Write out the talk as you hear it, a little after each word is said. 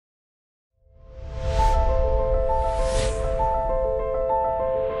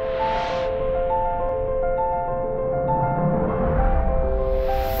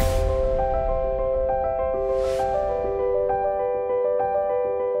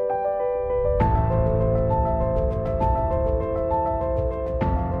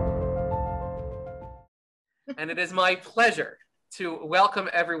and it is my pleasure to welcome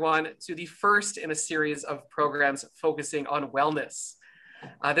everyone to the first in a series of programs focusing on wellness.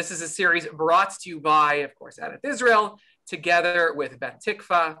 This is a series brought to you by, of course, Adat Israel, together with Beth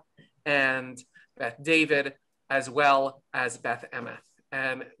Tikva and Beth David, as well as Beth Emeth.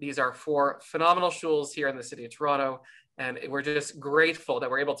 And these are four phenomenal shuls here in the city of Toronto. And we're just grateful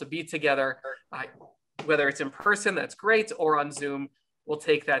that we're able to be together, whether it's in person, that's great, or on Zoom, we'll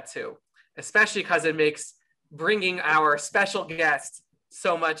take that too, especially because it makes bringing our special guest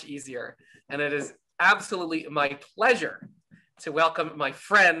so much easier. And it is absolutely my pleasure to welcome my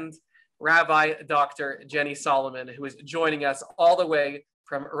friend, Rabbi Dr. Jenny Solomon, who is joining us all the way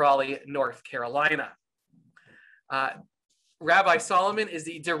from Raleigh, North Carolina. Rabbi Solomon is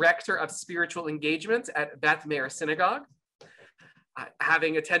the Director of Spiritual Engagement at Beth Meir Synagogue.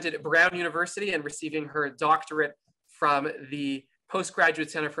 Having attended Brown University and receiving her doctorate from the Postgraduate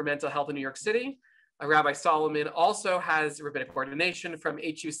Center for Mental Health in New York City, Rabbi Solomon also has rabbinic ordination from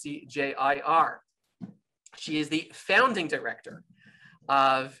HUC-JIR. She is the founding director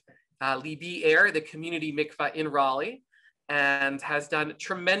of Libi Air, the community mikvah in Raleigh, and has done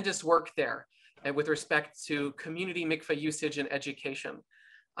tremendous work there with respect to community mikvah usage and education.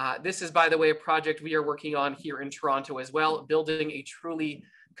 This is, by the way, a project we are working on here in Toronto as well, building a truly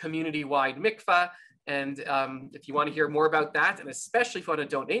community-wide mikvah. And if you want to hear more about that, and especially if you want to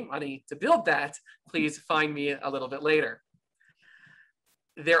donate money to build that, please find me a little bit later.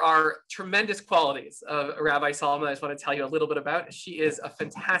 There are tremendous qualities of Rabbi Solomon I just want to tell you a little bit about. She is a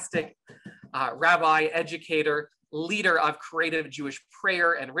fantastic rabbi, educator, leader of creative Jewish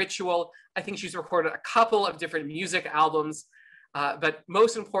prayer and ritual. I think she's recorded a couple of different music albums, but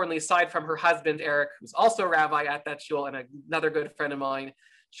most importantly, aside from her husband, Eric, who's also a rabbi at that shul and another good friend of mine,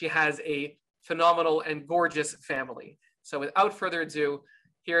 she has a phenomenal and gorgeous family. So without further ado,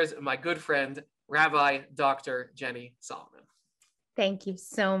 here's my good friend, Rabbi Dr. Jenny Solomon. Thank you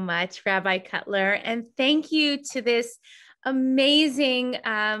so much, Rabbi Cutler. And thank you to this amazing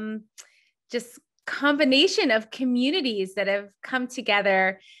just combination of communities that have come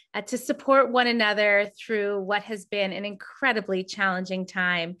together to support one another through what has been an incredibly challenging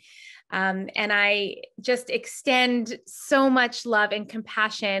time. And I just extend so much love and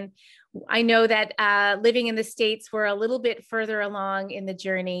compassion. I know that living in the States, we're a little bit further along in the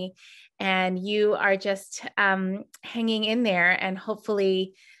journey, and you are just hanging in there, and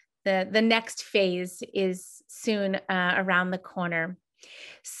hopefully the next phase is soon around the corner.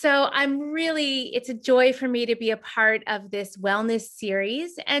 So it's a joy for me to be a part of this wellness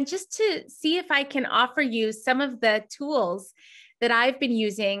series, and just to see if I can offer you some of the tools that I've been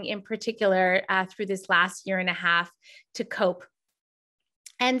using in particular through this last year and a half to cope.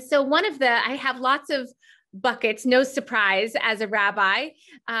 And so I have lots of buckets, no surprise as a rabbi,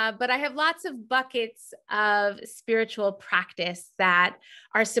 but I have lots of buckets of spiritual practice that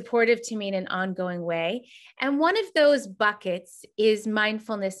are supportive to me in an ongoing way. And one of those buckets is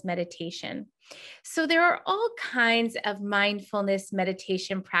mindfulness meditation. So there are all kinds of mindfulness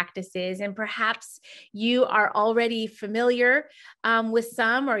meditation practices, and perhaps you are already familiar with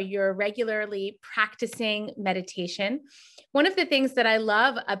some, or you're regularly practicing meditation. One of the things that I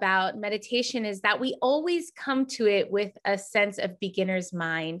love about meditation is that we always come to it with a sense of beginner's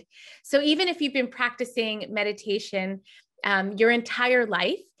mind. So even if you've been practicing meditation your entire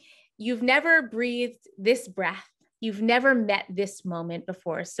life, you've never breathed this breath. You've never met this moment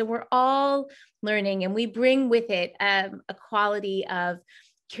before. So we're all learning, and we bring with it a quality of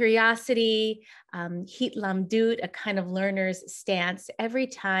curiosity, hit lamdut, a kind of learner's stance every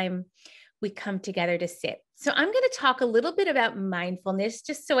time we come together to sit. So I'm going to talk a little bit about mindfulness,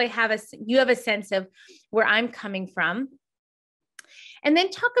 just so you have a sense of where I'm coming from. And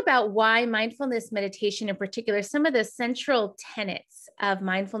then talk about why mindfulness meditation in particular, some of the central tenets of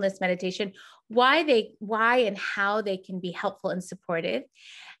mindfulness meditation, why and how they can be helpful and supportive.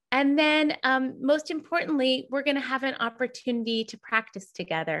 And then most importantly, we're going to have an opportunity to practice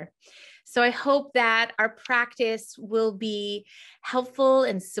together. So I hope that our practice will be helpful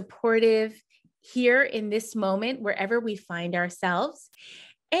and supportive here in this moment, wherever we find ourselves.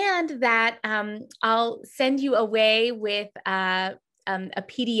 And that I'll send you away with a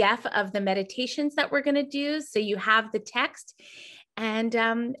PDF of the meditations that we're going to do, so you have the text, and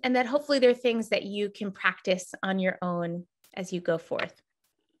that hopefully there are things that you can practice on your own as you go forth.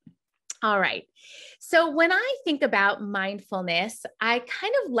 All right. So when I think about mindfulness, I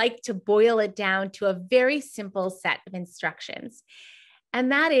kind of like to boil it down to a very simple set of instructions,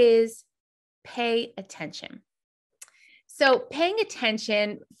 and that is pay attention. So paying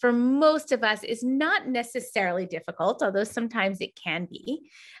attention for most of us is not necessarily difficult, although sometimes it can be.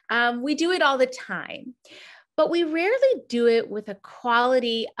 We do it all the time. but we rarely do it with a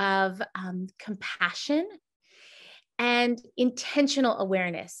quality of compassion and intentional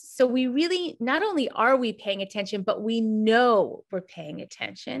awareness. So we really, not only are we paying attention, but we know we're paying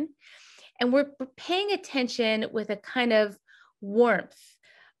attention. And we're paying attention with a kind of warmth,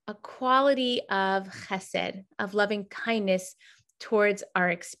 a quality of chesed, of loving kindness towards our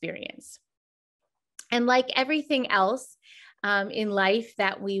experience. And like everything else in life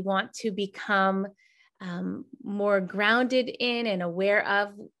that we want to become more grounded in and aware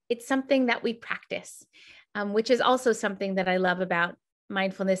of, it's something that we practice, which is also something that I love about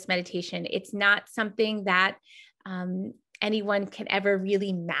mindfulness meditation. It's not something that anyone can ever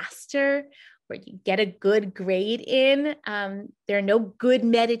really master or you get a good grade in. There are no good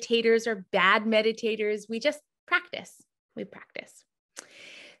meditators or bad meditators. We just practice. We practice.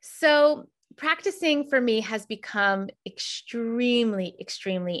 So practicing for me has become extremely,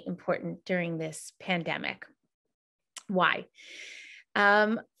 extremely important during this pandemic. Why?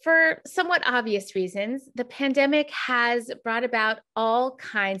 For somewhat obvious reasons, the pandemic has brought about all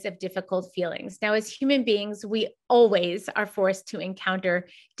kinds of difficult feelings. Now, as human beings, we always are forced to encounter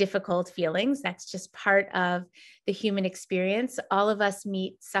difficult feelings. That's just part of the human experience. All of us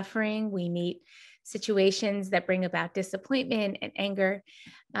meet suffering. We meet situations that bring about disappointment and anger.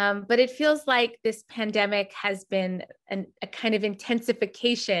 But it feels like this pandemic has been a kind of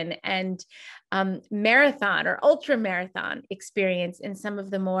intensification and marathon or ultra marathon experience in some of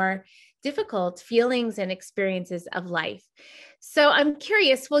the more difficult feelings and experiences of life. So I'm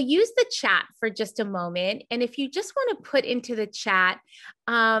curious, we'll use the chat for just a moment. And if you just want to put into the chat,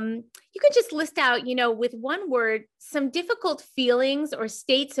 you could just list out, with one word, some difficult feelings or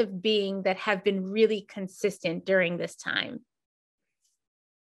states of being that have been really consistent during this time.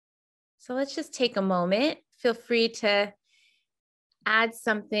 So let's just take a moment. Feel free to add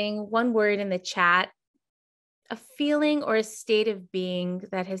something, one word in the chat, a feeling or a state of being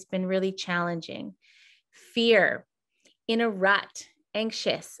that has been really challenging. Fear, in a rut,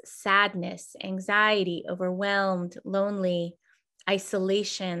 anxious, sadness, anxiety, overwhelmed, lonely,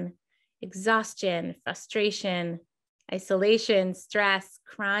 isolation, exhaustion, frustration, isolation, stress,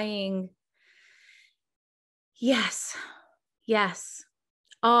 crying. Yes, yes,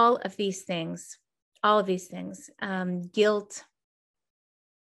 all of these things, guilt,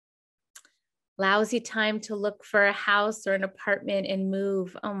 lousy time to look for a house or an apartment and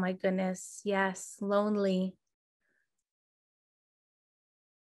move. Oh my goodness. Yes. Lonely.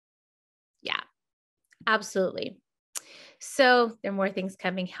 Yeah, absolutely. So there are more things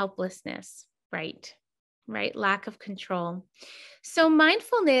coming. Helplessness, right? Lack of control. So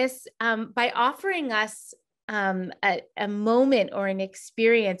mindfulness, by offering us a moment or an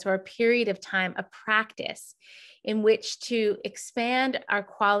experience or a period of time, a practice in which to expand our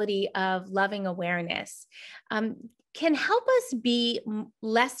quality of loving awareness, can help us be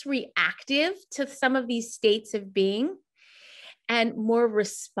less reactive to some of these states of being and more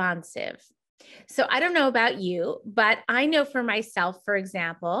responsive. So I don't know about you, but I know for myself, for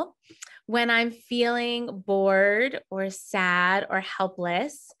example, when I'm feeling bored or sad or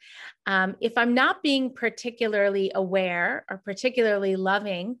helpless, if I'm not being particularly aware or particularly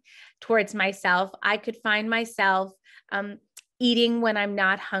loving towards myself, I could find myself eating when I'm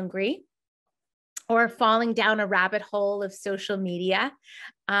not hungry or falling down a rabbit hole of social media.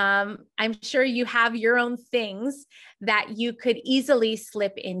 I'm sure you have your own things that you could easily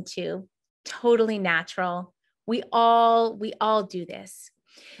slip into. Totally natural. We all do this.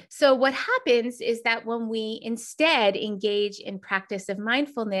 So what happens is that when we instead engage in practice of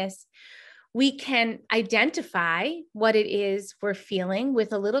mindfulness, we can identify what it is we're feeling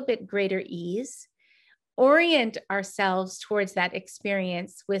with a little bit greater ease, orient ourselves towards that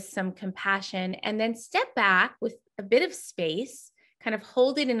experience with some compassion, and then step back with a bit of space, kind of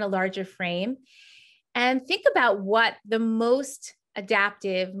hold it in a larger frame, and think about what the most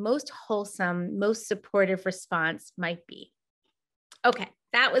adaptive, most wholesome, most supportive response might be. Okay,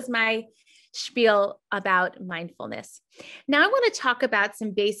 that was my spiel about mindfulness. Now I want to talk about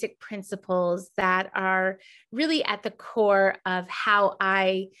some basic principles that are really at the core of how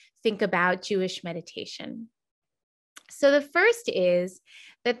I think about Jewish meditation. So the first is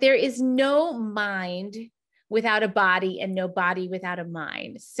that there is no mind without a body and no body without a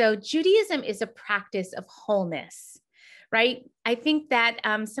mind. So Judaism is a practice of wholeness, right? I think that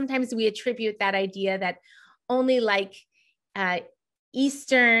sometimes we attribute that idea that only like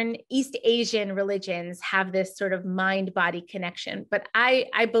East Asian religions have this sort of mind-body connection. But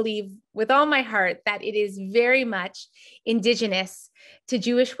I believe with all my heart that it is very much indigenous to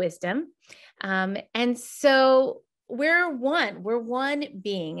Jewish wisdom. And so we're one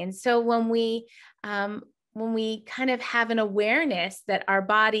being. And so when we when we kind of have an awareness that our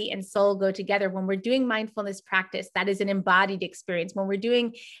body and soul go together, when we're doing mindfulness practice, that is an embodied experience. When we're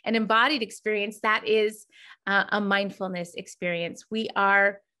doing an embodied experience, that is a mindfulness experience.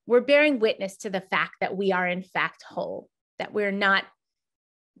 We're bearing witness to the fact that we are in fact whole, that we're not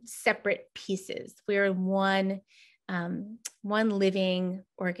separate pieces. We're one living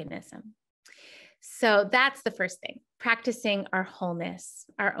organism. So that's the first thing, practicing our wholeness,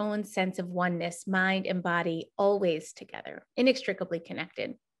 our own sense of oneness, mind and body, always together, inextricably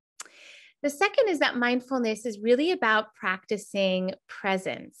connected. The second is that mindfulness is really about practicing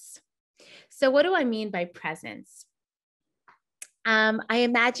presence. So what do I mean by presence? I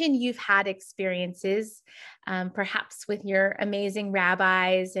imagine you've had experiences, perhaps with your amazing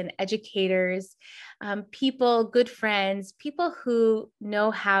rabbis and educators, people, good friends, people who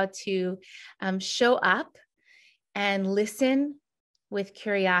know how to show up and listen with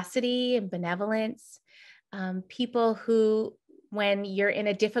curiosity and benevolence, people who, when you're in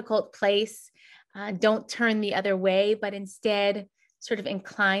a difficult place, don't turn the other way, but instead sort of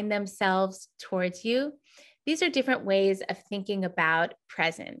incline themselves towards you. These are different ways of thinking about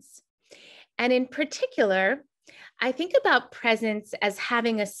presence. And in particular, I think about presence as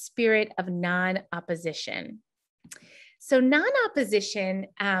having a spirit of non-opposition. So non-opposition,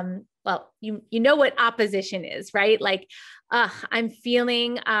 well, you know what opposition is, right? Like, I'm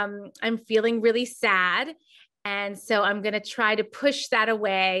feeling really sad. And so I'm going to try to push that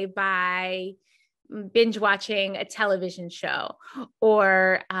away by binge watching a television show,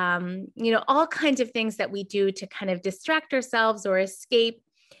 or, all kinds of things that we do to kind of distract ourselves or escape.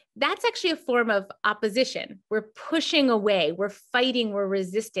 That's actually a form of opposition. We're pushing away, we're fighting, we're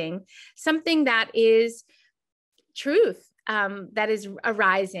resisting something that is truth, that is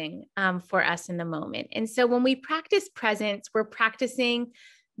arising for us in the moment. And so when we practice presence, we're practicing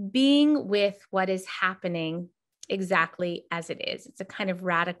being with what is happening exactly as it is. It's a kind of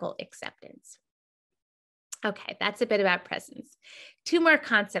radical acceptance. Okay, that's a bit about presence. Two more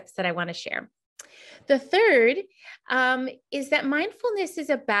concepts that I want to share. The third is that mindfulness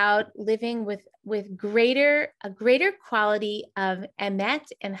is about living with a greater quality of emet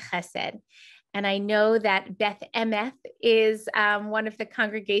and chesed. And I know that Beth Emeth is one of the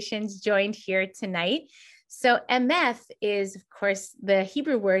congregations joined here tonight. So emeth is, of course, the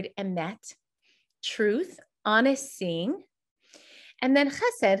Hebrew word emet, truth, honest seeing. And then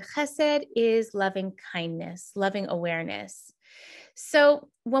chesed is loving kindness, loving awareness. So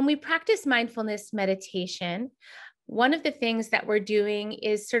when we practice mindfulness meditation, one of the things that we're doing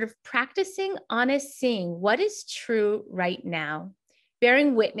is sort of practicing honest seeing what is true right now,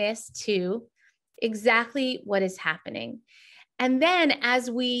 bearing witness to exactly what is happening. And then as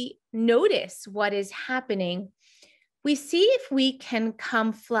we notice what is happening, we see if we can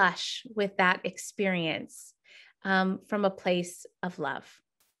come flush with that experience from a place of love.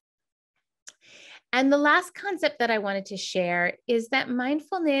 And the last concept that I wanted to share is that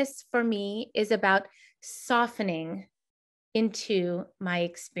mindfulness for me is about softening into my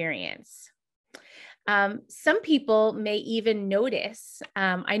experience. Some people may even notice,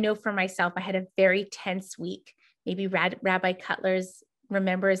 I know for myself, I had a very tense week. Maybe Rabbi Cutler's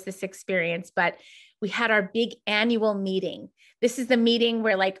remembers this experience, but we had our big annual meeting. This is the meeting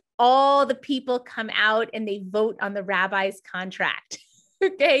where like all the people come out and they vote on the rabbi's contract.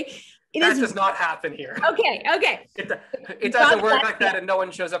 Okay. That does not happen here. Okay. It doesn't work like that, and no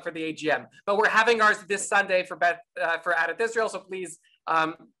one shows up for the AGM. But we're having ours this Sunday for Adat Israel, so please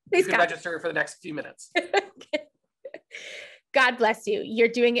you can register for the next few minutes. Okay. God bless you. You're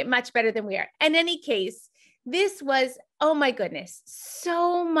doing it much better than we are. In any case, this was, oh my goodness,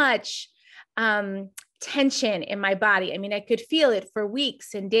 so much tension in my body. I mean, I could feel it for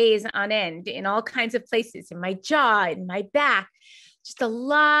weeks and days on end in all kinds of places, in my jaw, in my back, just a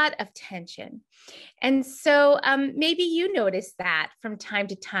lot of tension. And so maybe you notice that from time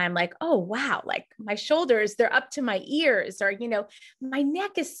to time, like, oh, wow, like my shoulders, they're up to my ears, or, my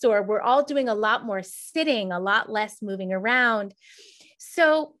neck is sore. We're all doing a lot more sitting, a lot less moving around.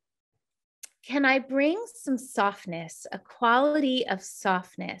 So can I bring some softness, a quality of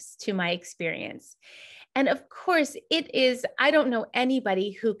softness to my experience? And of course, it is, I don't know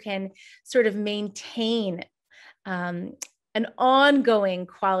anybody who can sort of maintain an ongoing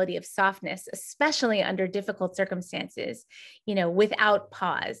quality of softness, especially under difficult circumstances, without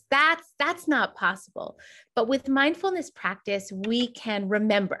pause. That's not possible. But with mindfulness practice, we can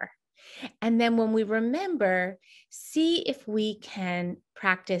remember. And then when we remember, see if we can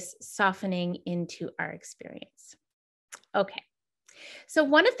practice softening into our experience. Okay. So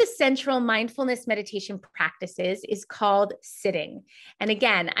one of the central mindfulness meditation practices is called sitting. And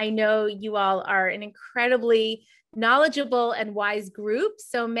again, I know you all are an incredibly knowledgeable and wise group.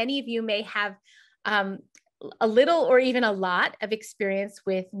 So many of you may have a little or even a lot of experience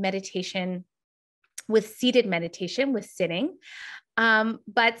with meditation, with seated meditation, with sitting.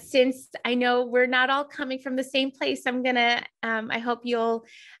 But since I know we're not all coming from the same place, I hope you'll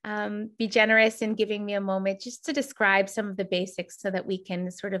be generous in giving me a moment just to describe some of the basics so that we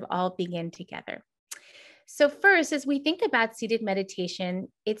can sort of all begin together. So first, as we think about seated meditation,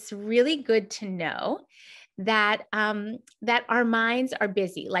 it's really good to know that, that our minds are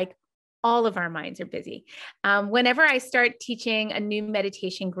busy, like all of our minds are busy. Whenever I start teaching a new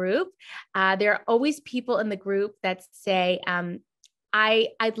meditation group, there are always people in the group that say,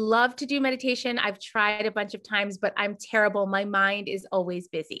 I'd love to do meditation. I've tried a bunch of times, but I'm terrible. My mind is always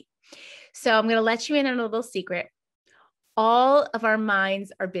busy. So I'm going to let you in on a little secret. All of our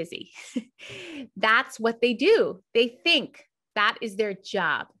minds are busy. That's what they do. They think. That is their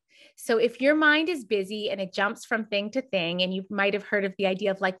job. So if your mind is busy and it jumps from thing to thing, and you might have heard of the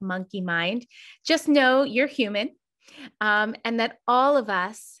idea of like monkey mind, just know you're human, and that all of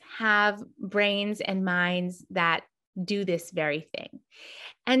us have brains and minds that do this very thing.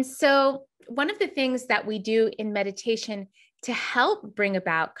 And so one of the things that we do in meditation to help bring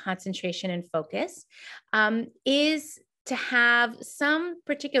about concentration and focus is to have some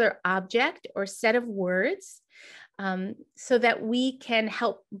particular object or set of words so that we can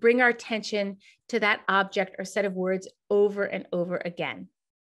help bring our attention to that object or set of words over and over again.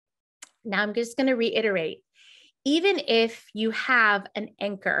 Now, I'm just going to reiterate, even if you have an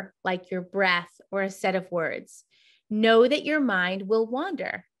anchor like your breath or a set of words, know that your mind will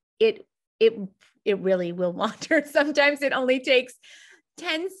wander. It really will wander. Sometimes it only takes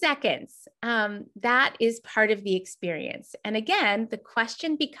 10 seconds. That is part of the experience. And again, the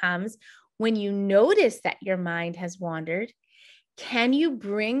question becomes, when you notice that your mind has wandered, can you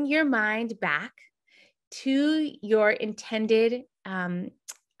bring your mind back to your intended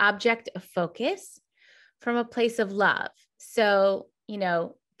object of focus from a place of love? So,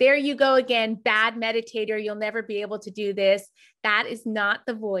 there you go again, bad meditator, you'll never be able to do this. That is not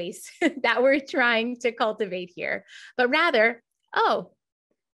the voice that we're trying to cultivate here, but rather,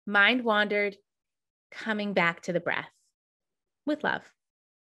 mind wandered, coming back to the breath with love.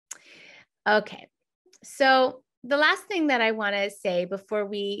 Okay, so the last thing that I want to say before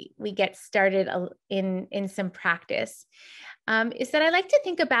we get started in some practice is that I like to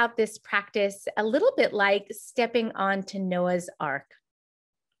think about this practice a little bit like stepping onto Noah's Ark.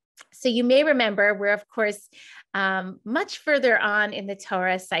 So you may remember we're, of course, much further on in the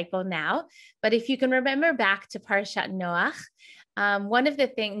Torah cycle now, but if you can remember back to Parshat Noach, one of the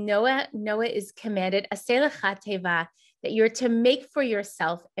things, Noah is commanded, Aseh lecha teva, that you're to make for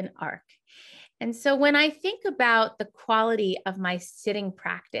yourself an ark. And so when I think about the quality of my sitting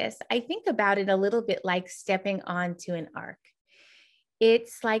practice, I think about it a little bit like stepping onto an ark.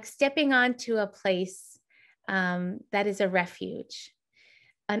 It's like stepping onto a place that is a refuge.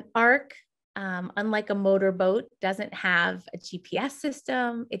 An ark, unlike a motorboat, doesn't have a GPS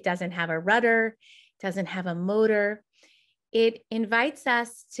system. It doesn't have a rudder. It doesn't have a motor. It invites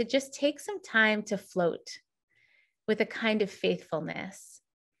us to just take some time to float with a kind of faithfulness.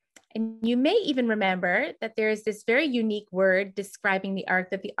 And you may even remember that there is this very unique word describing the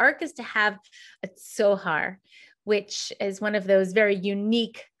ark, that the ark is to have a tzohar, which is one of those very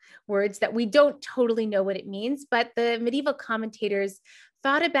unique words that we don't totally know what it means, but the medieval commentators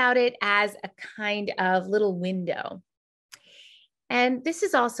thought about it as a kind of little window. And this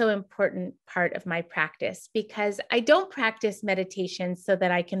is also an important part of my practice because I don't practice meditation so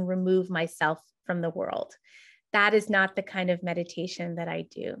that I can remove myself from the world. That is not the kind of meditation that I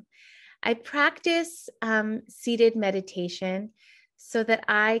do. I practice seated meditation so that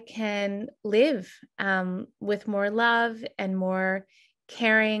I can live with more love and more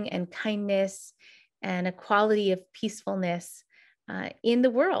caring and kindness and a quality of peacefulness in the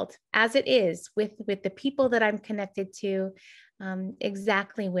world as it is with the people that I'm connected to,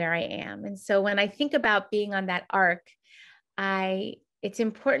 exactly where I am. And so when I think about being on that ark, it's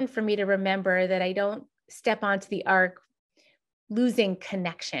important for me to remember that I don't step onto the ark losing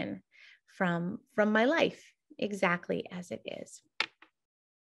connection from my life, exactly as it is.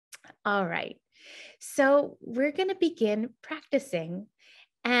 All right, so we're going to begin practicing.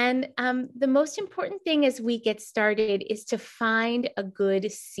 And the most important thing as we get started is to find a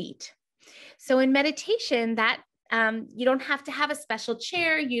good seat. So in meditation, that You don't have to have a special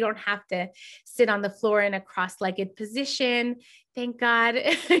chair. You don't have to sit on the floor in a cross-legged position. Thank God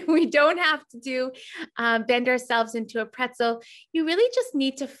we don't have to bend ourselves into a pretzel. You really just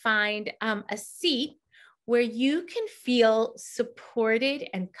need to find a seat where you can feel supported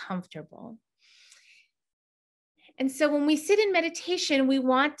and comfortable. And so when we sit in meditation, we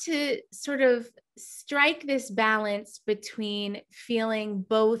want to sort of strike this balance between feeling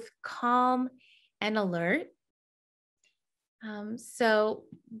both calm and alert. So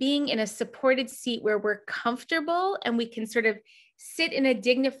being in a supported seat where we're comfortable and we can sort of sit in a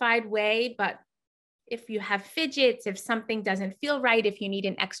dignified way, but if you have fidgets, if something doesn't feel right, if you need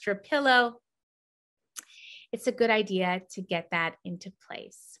an extra pillow, it's a good idea to get that into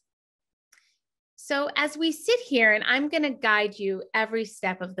place. So as we sit here, and I'm going to guide you every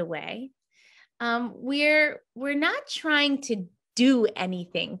step of the way, we're not trying to do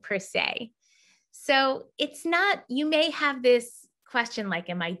anything per se. So it's not, you may have this question like,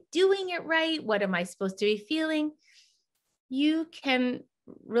 am I doing it right? What am I supposed to be feeling? You can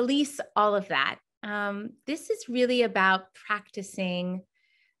release all of that. This is really about practicing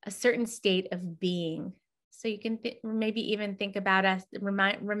a certain state of being. So you can maybe even think about us,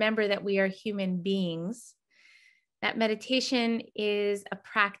 remember that we are human beings. That meditation is a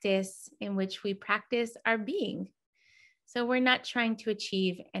practice in which we practice our being. So we're not trying to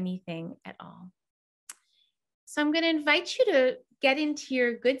achieve anything at all. So I'm going to invite you to get into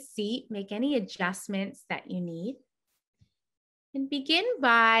your good seat, make any adjustments that you need. And begin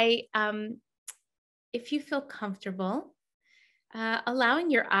by, if you feel comfortable,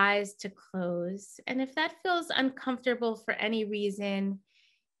 allowing your eyes to close. And if that feels uncomfortable for any reason,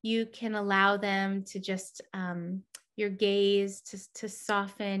 you can allow them to just, your gaze to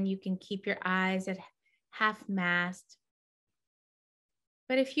soften. You can keep your eyes at half mast.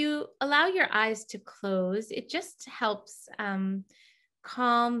 But if you allow your eyes to close, it just helps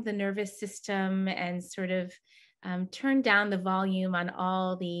calm the nervous system and sort of turn down the volume on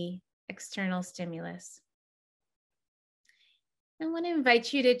all the external stimulus. I want to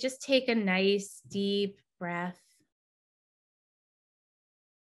invite you to just take a nice deep breath.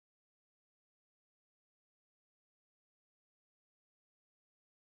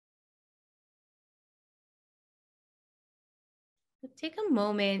 Take a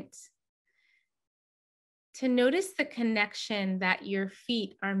moment to notice the connection that your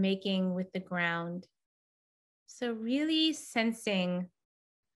feet are making with the ground. So really sensing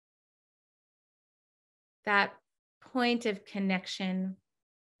that point of connection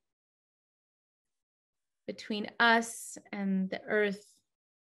between us and the earth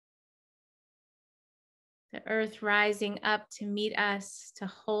rising up to meet us, to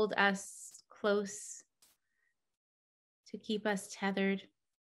hold us close, to keep us tethered.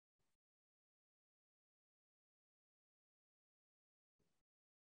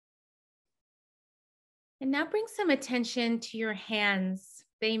 And now bring some attention to your hands.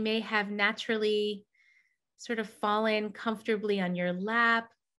 They may have naturally sort of fallen comfortably on your lap,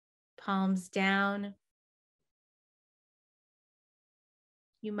 palms down.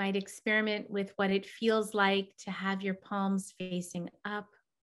 You might experiment with what it feels like to have your palms facing up,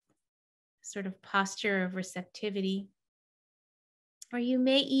 sort of posture of receptivity. Or you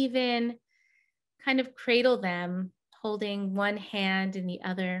may even kind of cradle them, holding one hand and the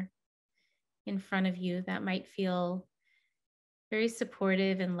other in front of you. That might feel very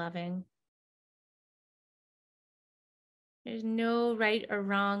supportive and loving. There's no right or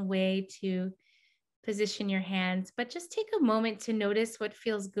wrong way to position your hands, but just take a moment to notice what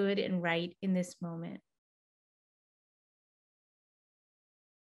feels good and right in this moment.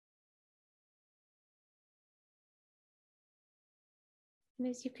 And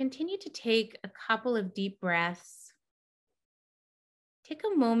as you continue to take a couple of deep breaths, take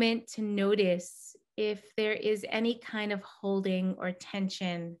a moment to notice if there is any kind of holding or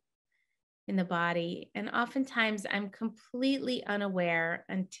tension in the body. And oftentimes I'm completely unaware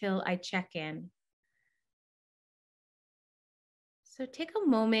until I check in. So take a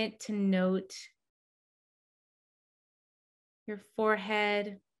moment to note your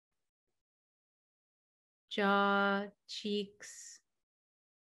forehead, jaw, cheeks,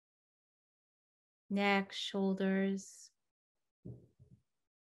 neck, shoulders,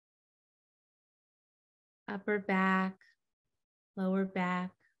 upper back, lower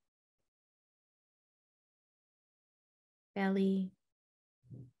back, belly.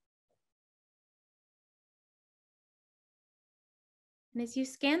 And as you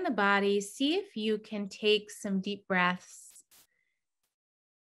scan the body, see if you can take some deep breaths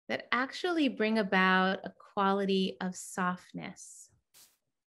that actually bring about a quality of softness.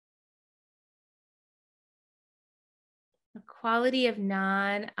 a quality of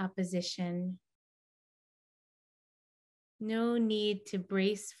non-opposition. No need to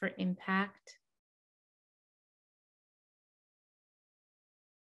brace for impact.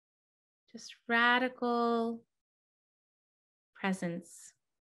 Just radical presence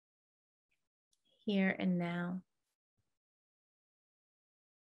here and now.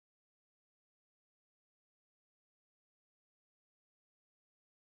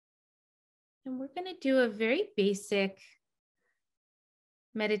 And we're going to do a very basic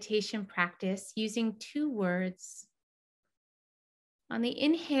meditation practice using 2 words. On the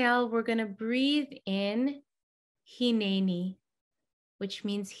inhale, we're going to breathe in Hineni, which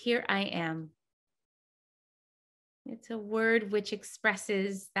means here I am. It's a word which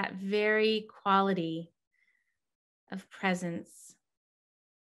expresses that very quality of presence.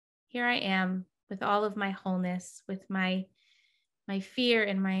 Here I am with all of my wholeness, with my fear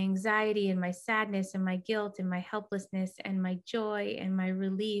and my anxiety and my sadness and my guilt and my helplessness and my joy and my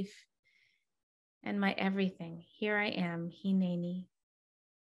relief and my everything. Here I am, Hineni.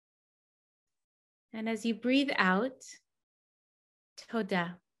 And as you breathe out,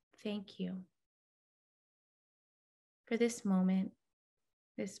 Toda, thank you for this moment,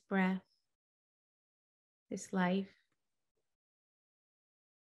 this breath, this life,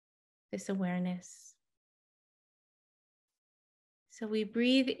 this awareness. So we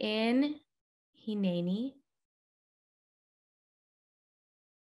breathe in Hineni.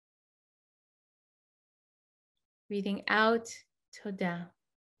 Breathing out Toda.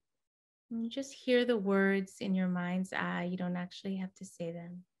 And you just hear the words in your mind's eye. You don't actually have to say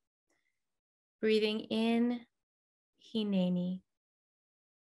them. Breathing in Hineni.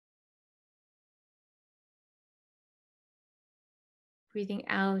 Breathing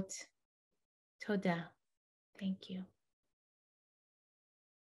out Toda. Thank you.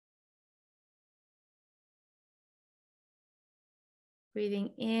 Breathing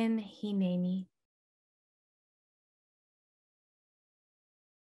in Hineni.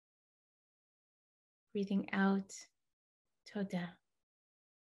 Breathing out Toda.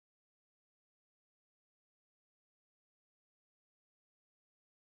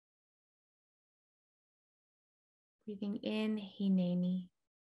 Breathing in Hineni.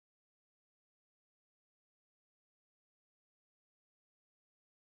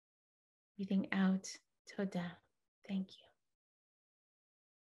 Breathing out Toda. Thank you.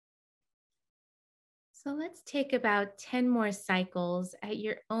 So let's take about 10 more cycles at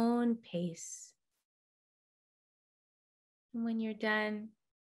your own pace. And when you're done,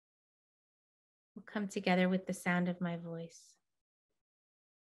 we'll come together with the sound of my voice.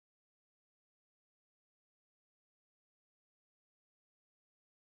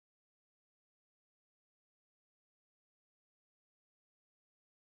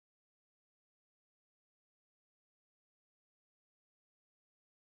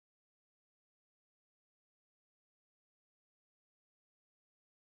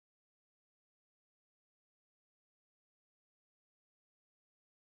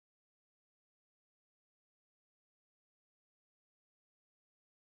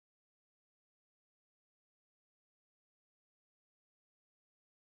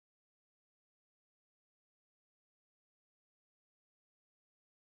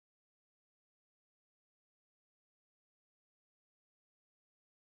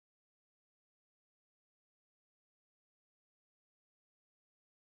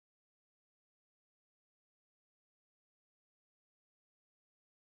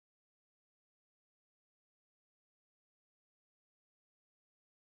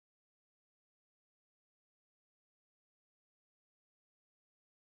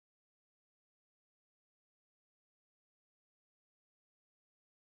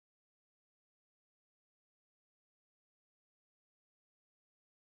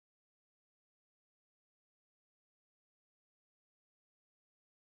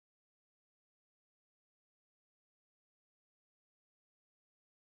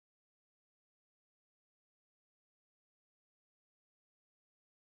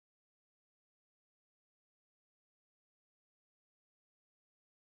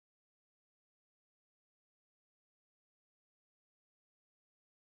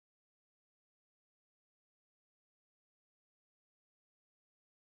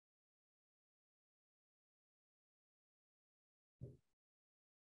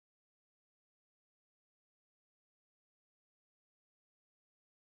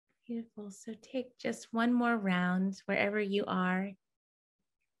 Beautiful. So take just one more round wherever you are.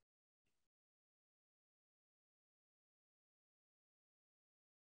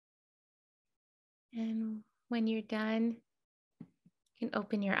 And when you're done, you can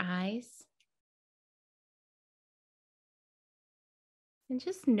open your eyes. And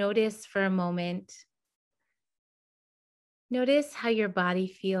just notice for a moment. Notice how your body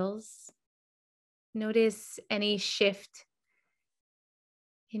feels. Notice any shift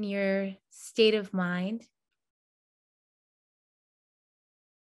in your state of mind.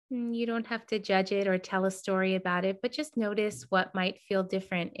 You don't have to judge it or tell a story about it, but just notice what might feel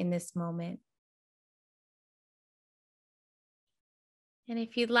different in this moment. And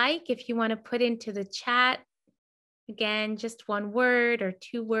if you'd like, if you want to put into the chat, again, just one word or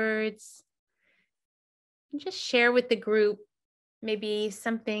two words, and just share with the group maybe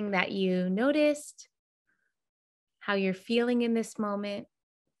something that you noticed, how you're feeling in this moment,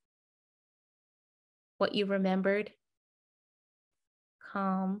 what you remembered.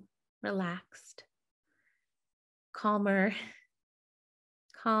 Calm, relaxed, calmer,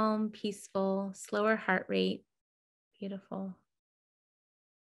 calm, peaceful, slower heart rate. Beautiful.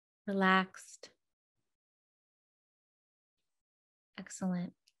 Relaxed.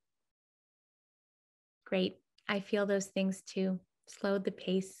 Excellent. Great. I feel those things too. Slowed the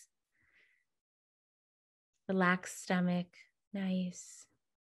pace. Relaxed stomach. Nice.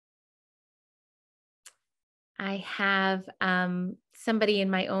 I have somebody in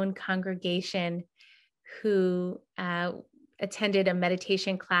my own congregation who attended a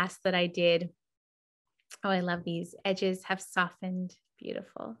meditation class that I did. Oh, I love these. Edges have softened.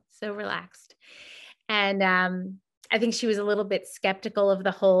 Beautiful. So relaxed. And I think she was a little bit skeptical of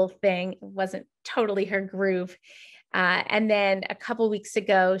the whole thing. It wasn't totally her groove. And then a couple of weeks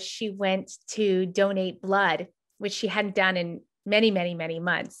ago, she went to donate blood, which she hadn't done in many, many, many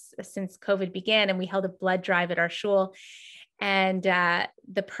months since COVID began. And we held a blood drive at our shul. And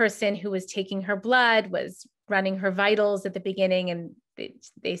the person who was taking her blood was running her vitals at the beginning. And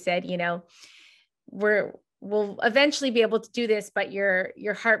they said, you know, we'll eventually be able to do this, but your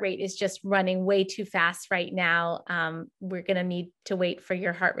heart rate is just running way too fast right now. We're going to need to wait for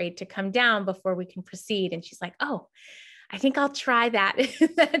your heart rate to come down before we can proceed. And she's like, oh, I think I'll try that,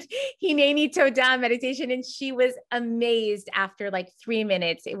 that Hineni Toda meditation. And she was amazed after like 3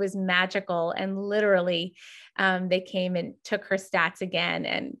 minutes. It was magical. And literally they came and took her stats again,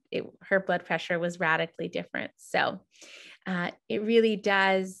 and her blood pressure was radically different. So it really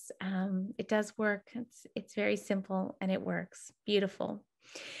does. It does work. It's very simple and it works. Beautiful.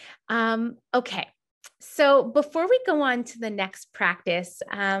 Okay. So before we go on to the next practice,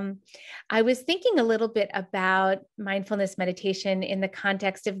 I was thinking a little bit about mindfulness meditation in the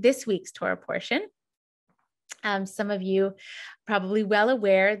context of this week's Torah portion. Some of you are probably well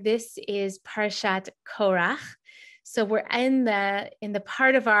aware, this is Parshat Korach. So we're in the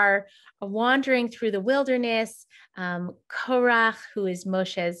part of our wandering through the wilderness. Korach, who is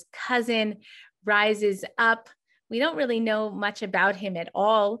Moshe's cousin, rises up. We don't really know much about him at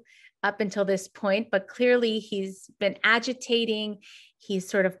all up until this point, but clearly he's been agitating. He's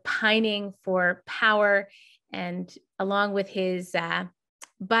sort of pining for power, and along with his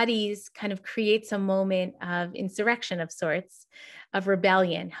buddies kind of creates a moment of insurrection of sorts, of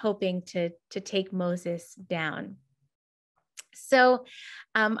rebellion, hoping to take Moses down. So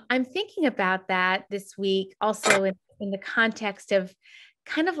I'm thinking about that this week also in the context of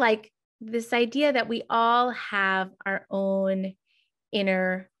kind of like this idea that we all have our own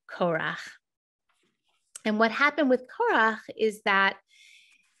inner Korach. And what happened with Korach is that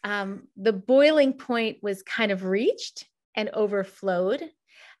the boiling point was kind of reached and overflowed.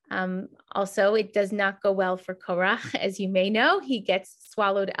 Also, it does not go well for Korach. As you may know, he gets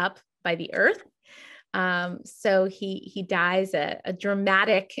swallowed up by the earth. So he dies a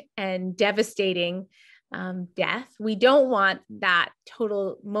dramatic and devastating death. We don't want that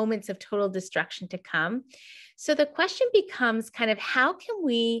moments of total destruction to come. So the question becomes kind of, how can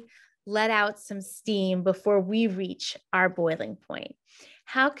we let out some steam before we reach our boiling point?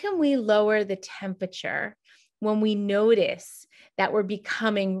 How can we lower the temperature when we notice that we're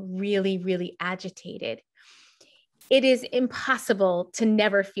becoming really, really agitated? It is impossible to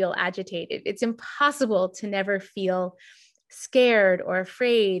never feel agitated. It's impossible to never feel scared or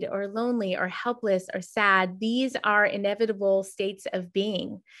afraid or lonely or helpless or sad. These are inevitable states of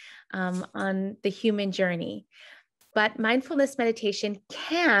being on the human journey. But mindfulness meditation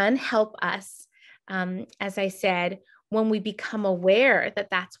can help us, as I said, when we become aware that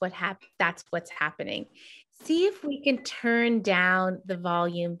that's what's happening. See if we can turn down the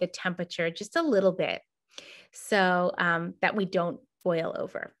volume, the temperature just a little bit, so that we don't boil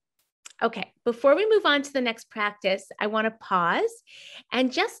over. Okay, before we move on to the next practice, I want to pause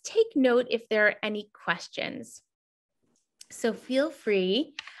and just take note if there are any questions. So feel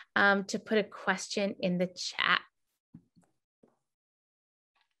free to put a question in the chat.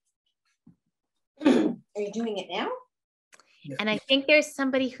 Are you doing it now? And I think there's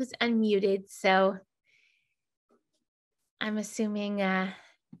somebody who's unmuted. So I'm assuming, yeah,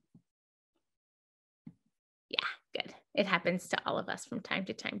 good. It happens to all of us from time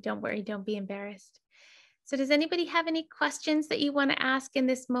to time. Don't worry, don't be embarrassed. So does anybody have any questions that you want to ask in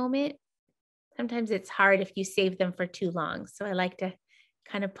this moment? Sometimes it's hard if you save them for too long. So I like to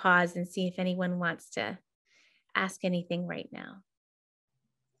kind of pause and see if anyone wants to ask anything right now.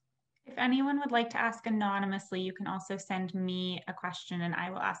 If anyone would like to ask anonymously, you can also send me a question and I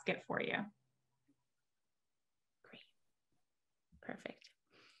will ask it for you. Great. Perfect.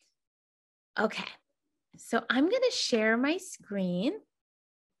 Okay. So I'm going to share my screen.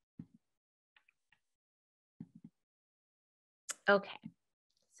 Okay.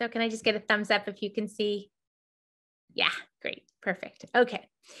 So can I just get a thumbs up if you can see? Yeah, great. Perfect. Okay.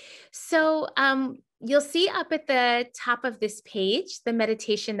 So you'll see up at the top of this page, the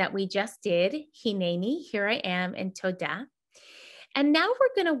meditation that we just did, Hineni, here I am, and Toda. And now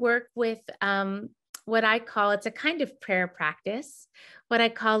we're going to work with what I call, it's a kind of prayer practice, what I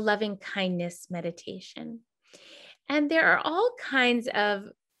call loving kindness meditation. And there are all kinds of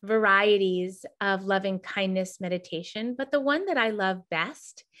varieties of loving kindness meditation, but the one that I love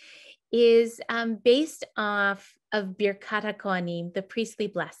best is based off of Birkat HaKohanim, the priestly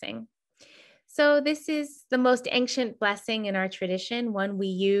blessing. So this is the most ancient blessing in our tradition, one we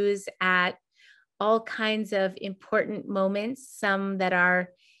use at all kinds of important moments, some that are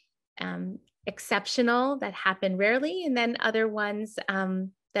exceptional, that happen rarely, and then other ones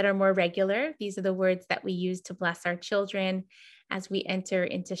that are more regular. These are the words that we use to bless our children as we enter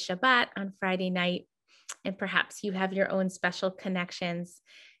into Shabbat on Friday night. And perhaps you have your own special connections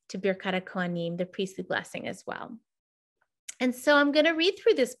to Birkat HaKohanim, the priestly blessing as well. And so I'm going to read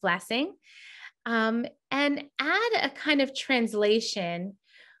through this blessing and add a kind of translation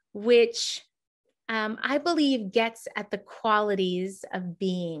which I believe gets at the qualities of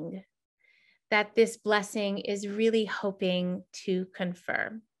being that this blessing is really hoping to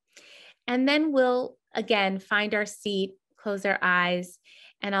confer. And then we'll, again, find our seat, close our eyes,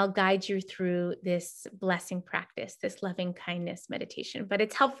 and I'll guide you through this blessing practice, this loving kindness meditation. But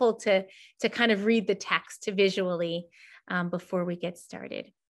it's helpful to kind of read the text visually before we get started.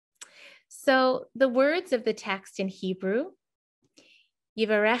 So the words of the text in Hebrew,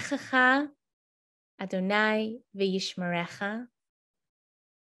 Yivarechecha Adonai v'yishmerecha,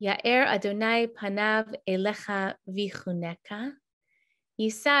 Ya'er Adonai panav elecha v'chuneka,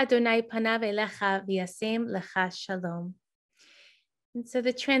 Yisa Adonai panav elecha v'yasem lecha shalom. And so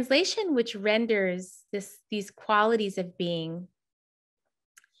the translation which renders these qualities of being,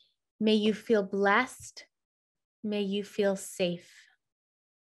 may you feel blessed, may you feel safe,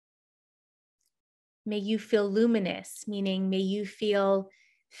 may you feel luminous, meaning may you feel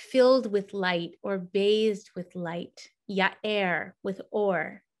filled with light or bathed with light, ya'er, with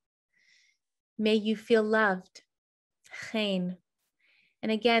or. May you feel loved, chen.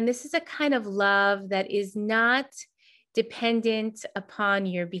 And again, this is a kind of love that is not dependent upon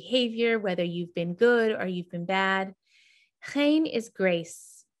your behavior, whether you've been good or you've been bad. Chen is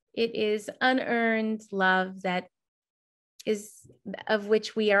grace. It is unearned love that is of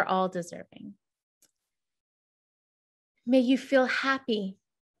which we are all deserving. May you feel happy.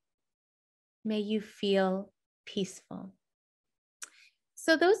 May you feel peaceful.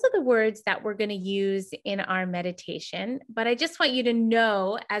 So those are the words that we're going to use in our meditation, but I just want you to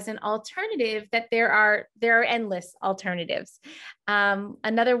know as an alternative that there are endless alternatives.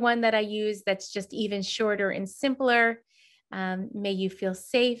 Another one that I use that's just even shorter and simpler, may you feel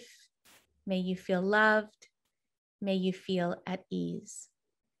safe, may you feel loved, may you feel at ease.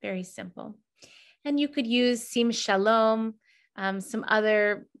 Very simple. And you could use Sim Shalom, some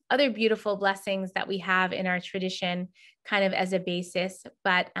other beautiful blessings that we have in our tradition kind of as a basis,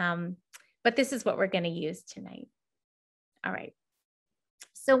 but this is what we're going to use tonight. All right.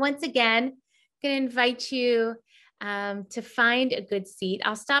 So once again, I'm going to invite you to find a good seat.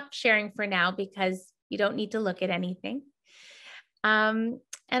 I'll stop sharing for now because you don't need to look at anything. And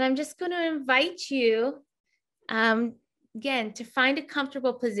I'm just going to invite you again to find a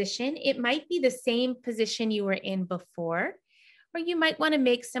comfortable position. It might be the same position you were in before, or you might want to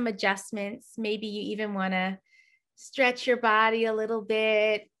make some adjustments. Maybe you even want to stretch your body a little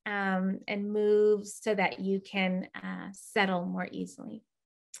bit and move so that you can settle more easily.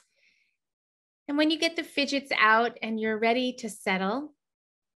 And when you get the fidgets out and you're ready to settle,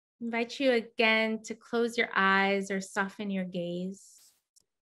 I invite you again to close your eyes or soften your gaze.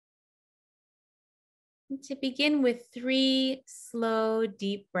 And to begin with 3 slow,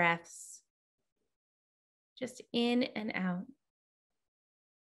 deep breaths, just in and out.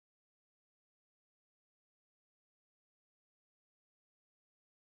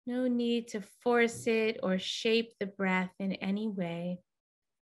 No need to force it or shape the breath in any way.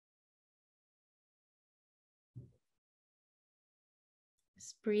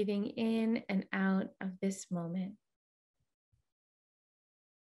 Just breathing in and out of this moment.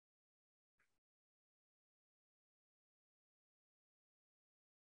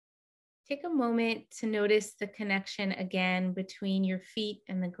 Take a moment to notice the connection again between your feet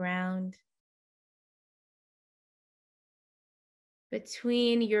and the ground,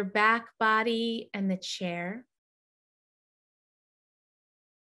 between your back body and the chair.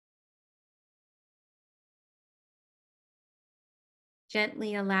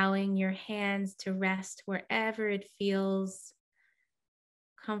 Gently allowing your hands to rest wherever it feels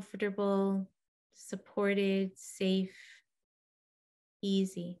comfortable, supported, safe,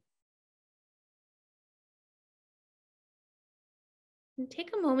 easy. And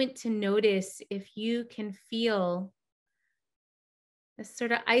take a moment to notice if you can feel a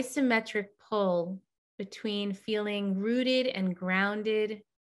sort of isometric pull between feeling rooted and grounded,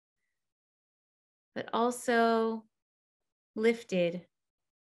 but also lifted.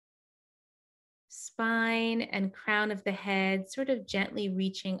 Spine and crown of the head sort of gently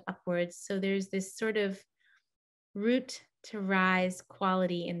reaching upwards. So there's this sort of root to rise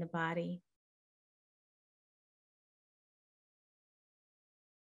quality in the body.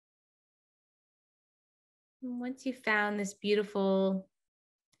 And once you've found this beautiful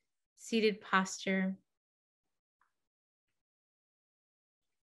seated posture,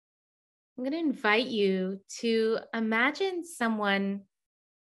 I'm going to invite you to imagine someone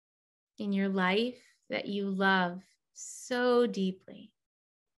in your life that you love so deeply,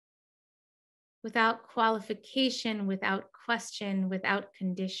 without qualification, without question, without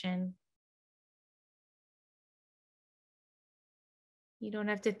condition. You don't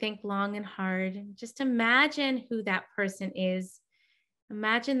have to think long and hard. Just imagine who that person is.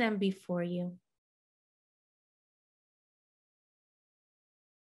 Imagine them before you.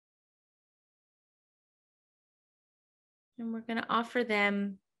 And we're going to offer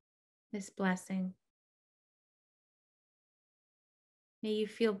them this blessing. May you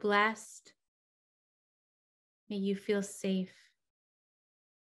feel blessed. May you feel safe.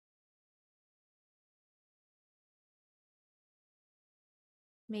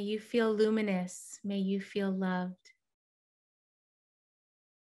 May you feel luminous. May you feel loved.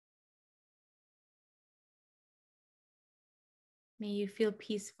 May you feel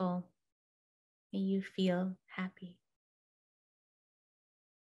peaceful. May you feel happy.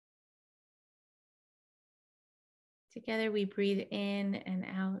 Together we breathe in and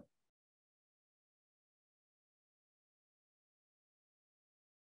out.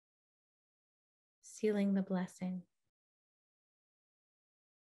 Sealing the blessing.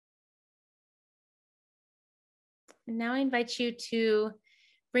 And now I invite you to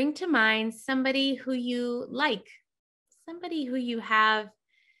bring to mind somebody who you like, somebody who you have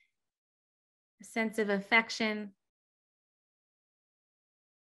a sense of affection.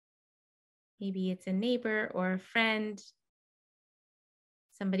 Maybe it's a neighbor or a friend,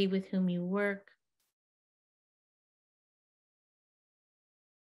 somebody with whom you work.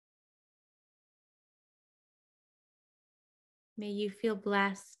 May you feel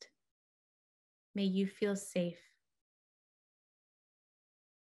blessed. May you feel safe.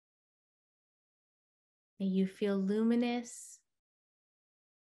 May you feel luminous.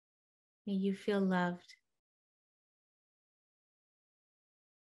 May you feel loved.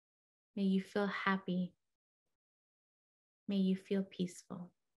 May you feel happy. May you feel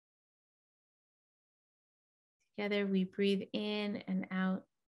peaceful. Together we breathe in and out.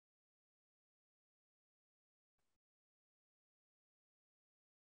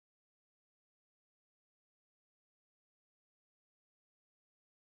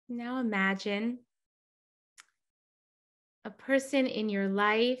 Now imagine a person in your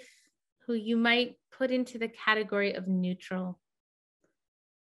life who you might put into the category of neutral.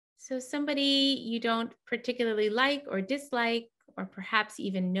 So somebody you don't particularly like or dislike, or perhaps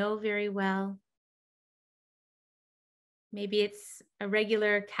even know very well. Maybe it's a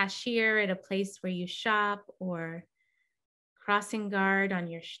regular cashier at a place where you shop, or crossing guard on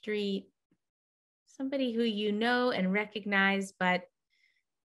your street. Somebody who you know and recognize, but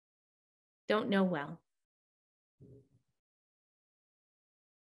don't know well.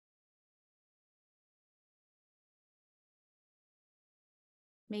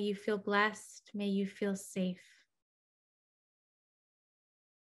 May you feel blessed. May you feel safe.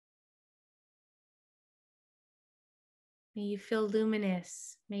 May you feel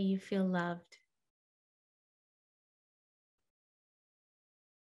luminous. May you feel loved.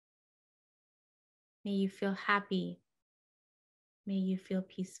 May you feel happy. May you feel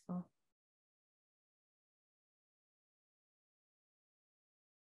peaceful.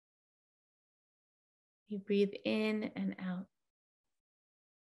 You breathe in and out.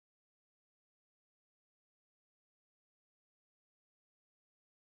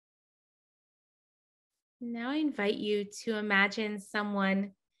 Now I invite you to imagine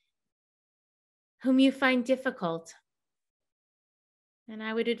someone whom you find difficult. And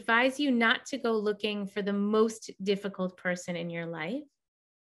I would advise you not to go looking for the most difficult person in your life,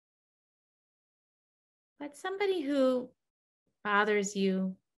 but somebody who bothers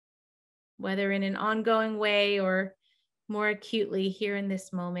you, whether in an ongoing way or more acutely here in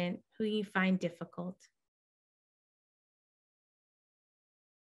this moment, who you find difficult.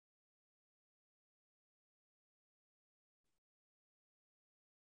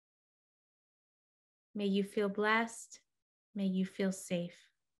 May you feel blessed. May you feel safe.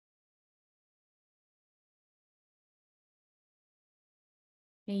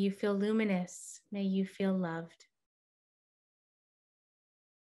 May you feel luminous. May you feel loved.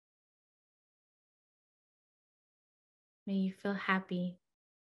 May you feel happy.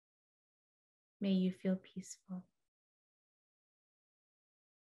 May you feel peaceful.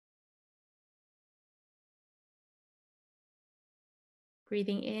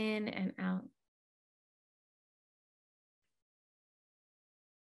 Breathing in and out.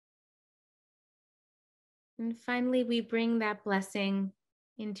 And finally, we bring that blessing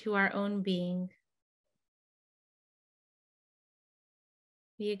into our own being.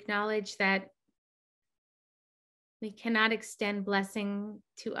 We acknowledge that we cannot extend blessing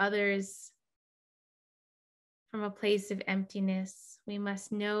to others from a place of emptiness. We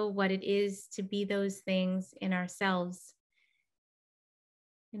must know what it is to be those things in ourselves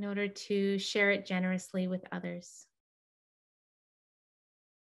in order to share it generously with others.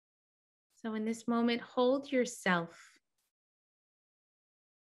 So in this moment, hold yourself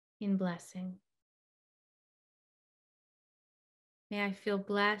in blessing. May I feel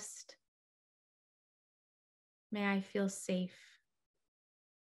blessed. May I feel safe.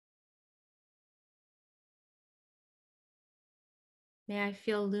 May I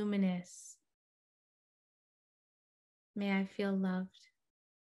feel luminous. May I feel loved.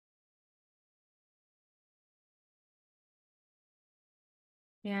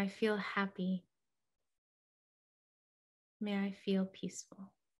 May I feel happy. May I feel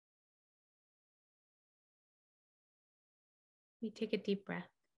peaceful. We take a deep breath.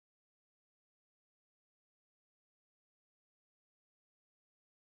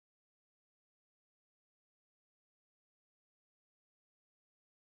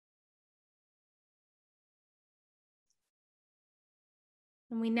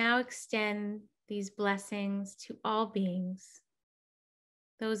 And we now extend these blessings to all beings,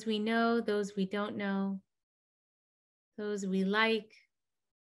 those we know, those we don't know, those we like,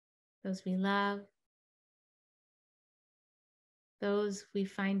 those we love, those we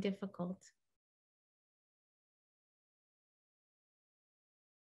find difficult.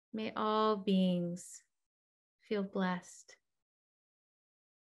 May all beings feel blessed.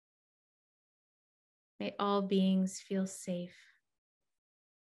 May all beings feel safe.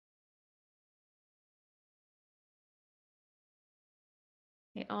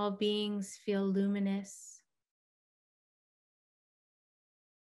 May all beings feel luminous.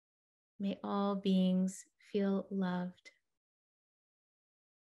 May all beings feel loved.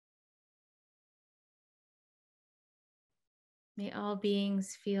 May all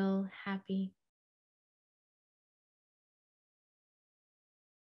beings feel happy.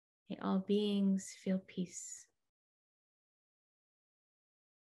 May all beings feel peace.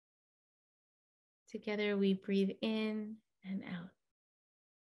 Together we breathe in and out.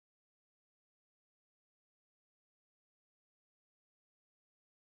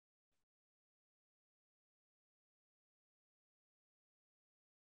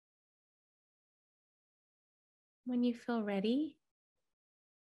 When you feel ready,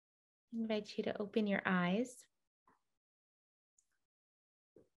 I invite you to open your eyes.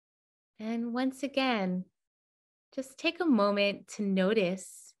 And once again, just take a moment to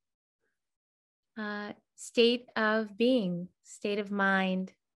notice state of being, state of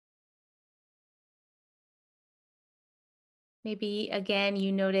mind. Maybe again,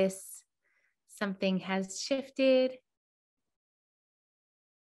 you notice something has shifted.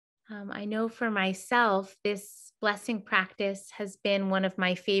 I know for myself, this blessing practice has been one of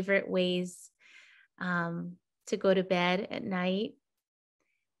my favorite ways to go to bed at night.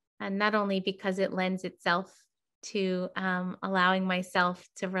 And not only because it lends itself to allowing myself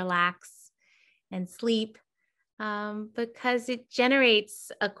to relax and sleep, because it generates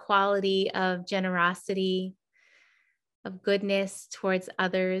a quality of generosity, of goodness towards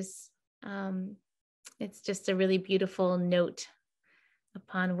others. It's just a really beautiful note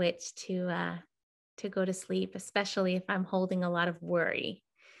upon which to go to sleep, especially if I'm holding a lot of worry,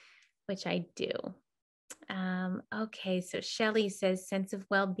 which I do. Okay, so Shelley says sense of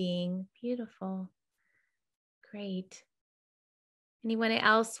well-being. Beautiful. Great. Anyone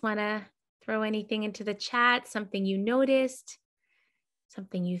else want to throw anything into the chat? Something you noticed,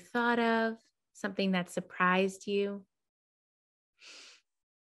 something you thought of, something that surprised you?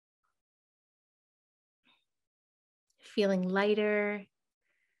 Feeling lighter.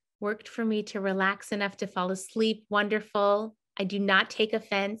 Worked for me to relax enough to fall asleep. Wonderful. I do not take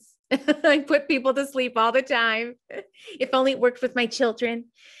offense. I put people to sleep all the time. If only it worked with my children.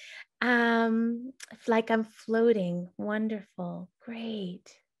 Like I'm floating. Wonderful.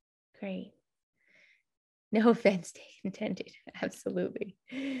 Great. Great. No offense intended. Absolutely.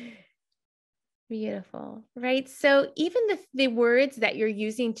 Beautiful. Right. So even the words that you're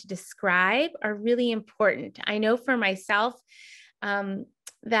using to describe are really important. I know for myself,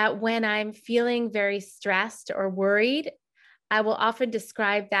 that when I'm feeling very stressed or worried, I will often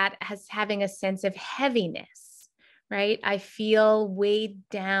describe that as having a sense of heaviness, right? I feel weighed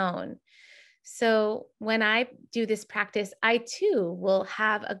down. So when I do this practice, I too will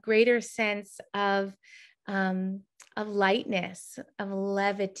have a greater sense of lightness, of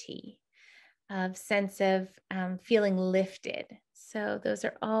levity, of sense of feeling lifted. So those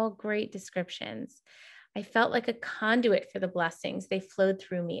are all great descriptions. I felt like a conduit for the blessings. They flowed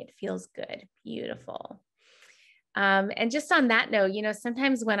through me. It feels good. Beautiful. And just on that note,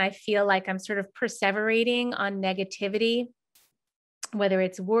 sometimes when I feel like I'm sort of perseverating on negativity, whether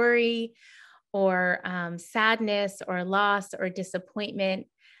it's worry or sadness or loss or disappointment,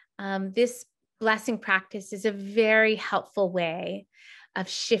 this blessing practice is a very helpful way of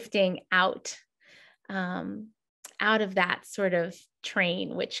shifting out of that sort of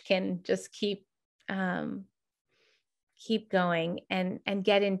train, which can just keep going and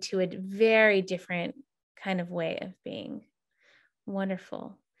get into a very different kind of way of being.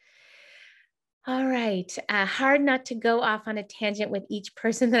 Wonderful. All right. Hard not to go off on a tangent with each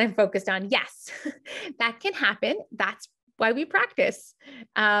person that I'm focused on. Yes, that can happen. That's why we practice.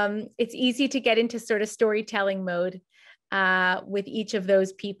 It's easy to get into sort of storytelling mode with each of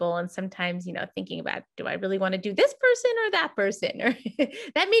those people. And sometimes, thinking about, do I really want to do this person or that person? Or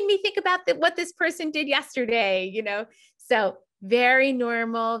that made me think about what this person did yesterday, So very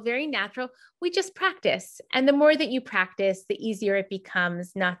normal, very natural. We just practice. And the more that you practice, the easier it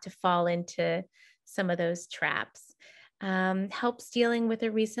becomes not to fall into some of those traps. Helps dealing with a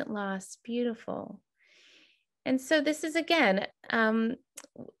recent loss. Beautiful. And so this is, again,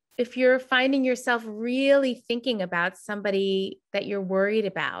 if you're finding yourself really thinking about somebody that you're worried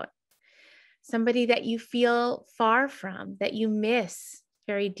about, somebody that you feel far from, that you miss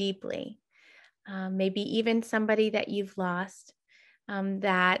very deeply, maybe even somebody that you've lost,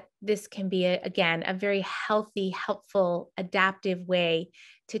 that this can be, again, a very healthy, helpful, adaptive way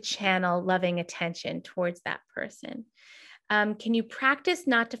to channel loving attention towards that person. Can you practice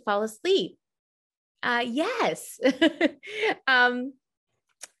not to fall asleep? Yes.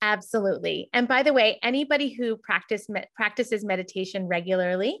 Absolutely. And by the way, anybody who practices meditation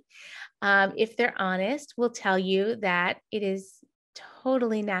regularly, if they're honest, will tell you that it is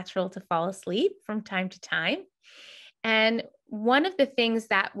totally natural to fall asleep from time to time. And one of the things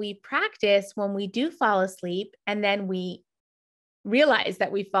that we practice when we do fall asleep, and then we realize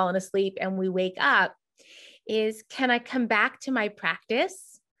that we've fallen asleep and we wake up, is, can I come back to my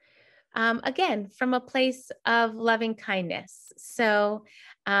practice? Again, from a place of loving kindness. So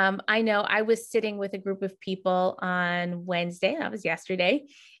I know I was sitting with a group of people on Wednesday, that was yesterday,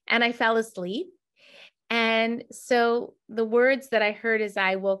 and I fell asleep. And so the words that I heard as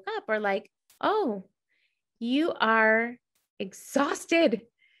I woke up are like, oh, you are exhausted.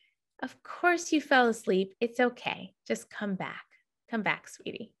 Of course you fell asleep. It's okay. Just come back. Come back,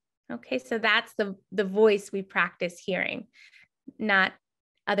 sweetie. Okay, so that's the voice we practice hearing, not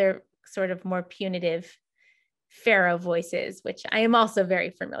other sort of more punitive Pharaoh voices, which I am also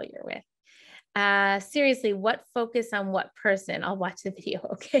very familiar with. Seriously, what focus on what person? I'll watch the video,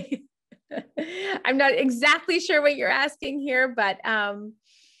 okay? I'm not exactly sure what you're asking here, but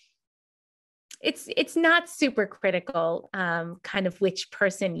it's not super critical, kind of which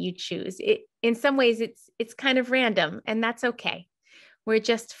person you choose. In some ways, it's kind of random, and that's okay. We're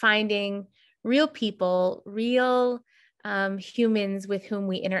just finding real people, real humans with whom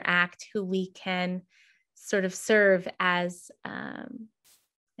we interact, who we can sort of serve as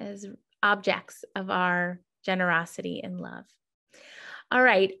objects of our generosity and love. All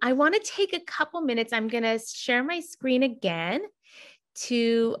right, I want to take a couple minutes. I'm going to share my screen again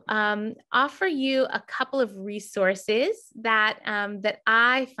to offer you a couple of resources that that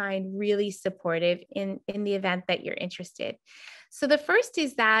I find really supportive in the event that you're interested. So the first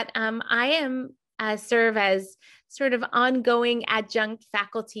is that I am serve as sort of ongoing adjunct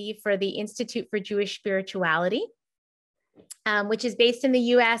faculty for the Institute for Jewish Spirituality, which is based in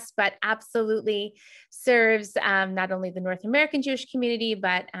the US, but absolutely serves not only the North American Jewish community,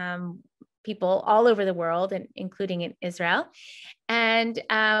 but people all over the world, and including in Israel. And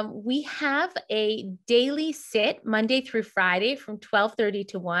we have a daily sit Monday through Friday from 12:30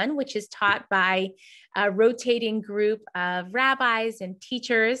 to 1, which is taught by a rotating group of rabbis and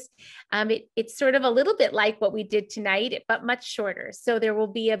teachers. It's sort of a little bit like what we did tonight, but much shorter. So there will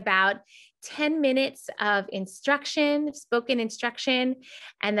be about 10 minutes of instruction, spoken instruction,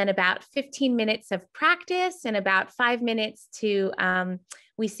 and then about 15 minutes of practice and about 5 minutes to,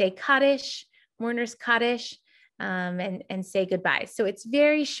 we say Kaddish, mourner's Kaddish, and say goodbye. So it's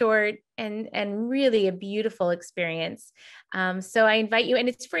very short and really a beautiful experience. So I invite you, and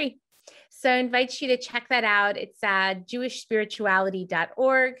it's free. So I invite you to check that out. It's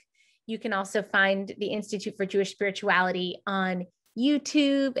jewishspirituality.org. You can also find the Institute for Jewish Spirituality on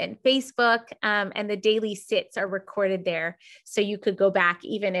YouTube and Facebook, and the daily sits are recorded there. So you could go back,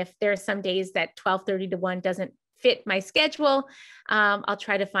 even if there are some days that 12:30 to 1 doesn't fit my schedule. I'll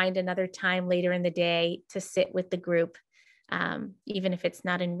try to find another time later in the day to sit with the group, even if it's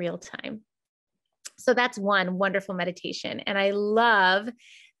not in real time. So that's one wonderful meditation. And I love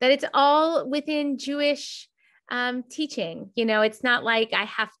that it's all within Jewish teaching. You know, it's not like I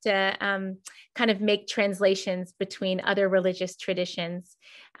have to kind of make translations between other religious traditions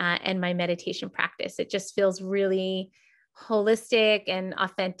and my meditation practice. It just feels really holistic and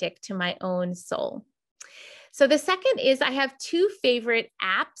authentic to my own soul. So the second is I have two favorite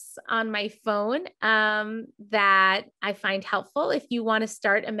apps on my phone that I find helpful. If you want to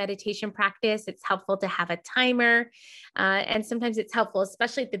start a meditation practice, it's helpful to have a timer. And sometimes it's helpful,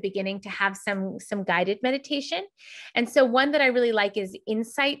 especially at the beginning, to have some guided meditation. And so one that I really like is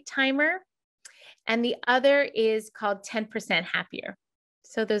Insight Timer. And the other is called 10% Happier.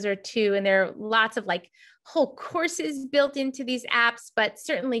 So those are two, and there are lots of like whole courses built into these apps, but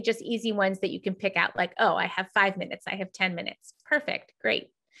certainly just easy ones that you can pick out, like, oh, I have 5 minutes, I have 10 minutes. Perfect, great.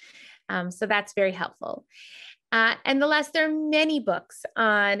 So that's very helpful. And the last, there are many books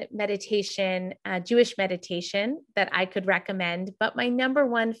on meditation, Jewish meditation, that I could recommend, but my number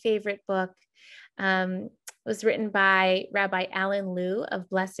one favorite book was written by Rabbi Alan Liu of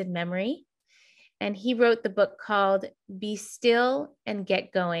blessed memory. And he wrote the book called Be Still and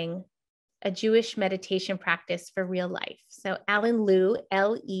Get Going, a Jewish meditation practice for real life. So Alan Liu,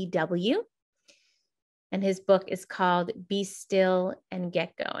 L-E-W, and his book is called Be Still and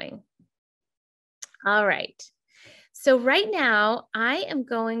Get Going. All right. So right now I am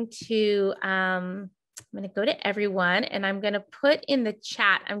going to, I'm going to go to everyone, and I'm going to put in the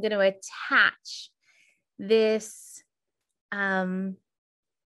chat, I'm going to attach this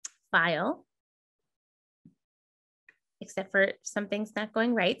file, except for something's not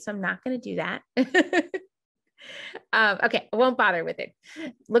going right. So I'm not going to do that. Okay, I won't bother with it.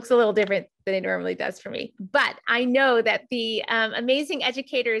 Looks a little different than it normally does for me. But I know that the amazing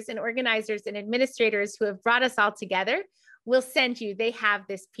educators and organizers and administrators who have brought us all together will send you, they have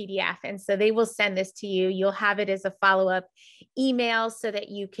this PDF. And so they will send this to you. You'll have it as a follow-up email so that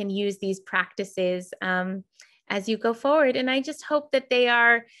you can use these practices as you go forward. And I just hope that they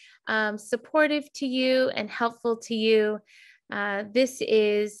are supportive to you and helpful to you. This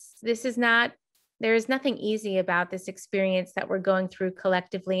is not, there is nothing easy about this experience that we're going through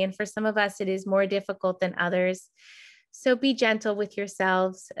collectively. And for some of us, it is more difficult than others. So be gentle with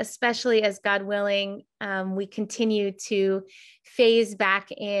yourselves, especially as, God willing, we continue to phase back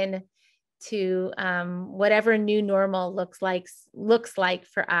in to whatever new normal looks like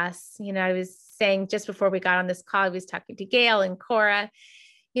for us. You know, I was saying just before we got on this call, I was talking to Gail and Cora,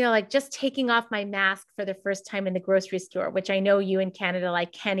 you know, like just taking off my mask for the first time in the grocery store, which I know you in Canada,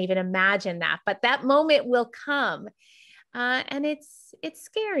 like, can't even imagine that, but that moment will come. And it's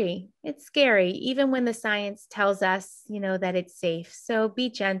scary. It's scary, even when the science tells us, you know, that it's safe. So be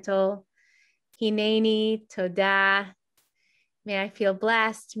gentle. Hineni, Toda. May I feel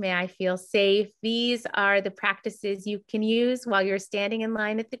blessed. May I feel safe. These are the practices you can use while you're standing in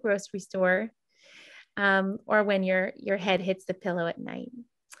line at the grocery store, or when your head hits the pillow at night.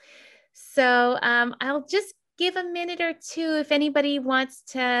 So I'll just give a minute or two. If anybody wants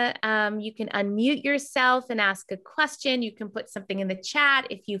to, you can unmute yourself and ask a question. You can put something in the chat.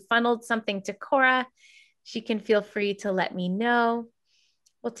 If you funneled something to Cora, she can feel free to let me know.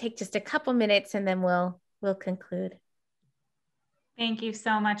 we'll take just a couple minutes and then we'll conclude. Thank you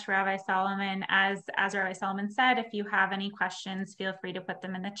so much, Rabbi Solomon. As Rabbi Solomon said, if you have any questions, feel free to put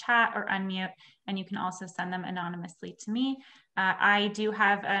them in the chat or unmute, and you can also send them anonymously to me. I do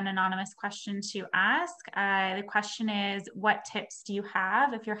have an anonymous question to ask. The question is, what tips do you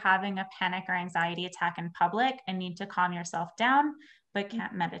have if you're having a panic or anxiety attack in public and need to calm yourself down, but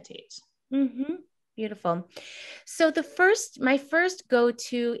can't meditate? Mm-hmm. Beautiful. So my first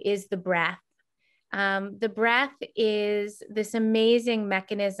go-to is the breath. The breath is this amazing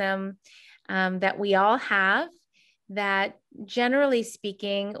mechanism that we all have that, generally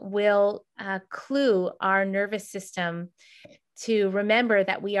speaking, will clue our nervous system to remember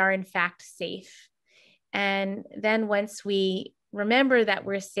that we are in fact safe. And then once we remember that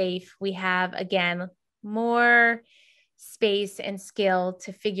we're safe, we have, again, more space and skill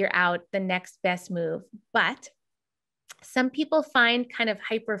to figure out the next best move. But some people find kind of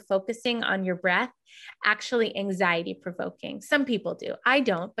hyper focusing on your breath actually anxiety provoking. Some people do. I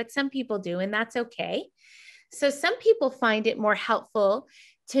don't, but some people do, and that's okay. So some people find it more helpful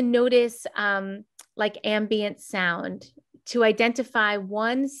to notice like ambient sound, to identify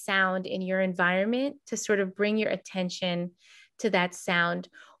one sound in your environment to sort of bring your attention to that sound,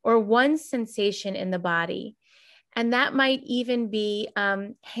 or one sensation in the body. And that might even be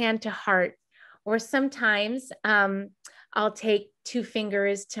hand to heart, or sometimes I'll take 2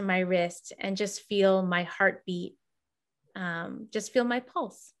 fingers to my wrist and just feel my heartbeat, just feel my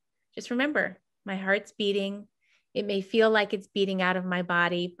pulse. Just remember, my heart's beating. It may feel like it's beating out of my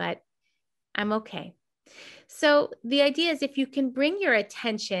body, but I'm okay. So the idea is, if you can bring your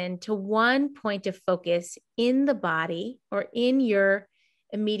attention to one point of focus in the body or in your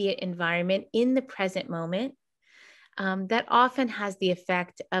immediate environment, in the present moment, that often has the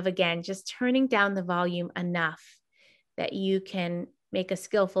effect of, again, just turning down the volume enough that you can make a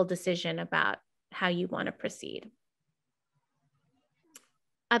skillful decision about how you want to proceed.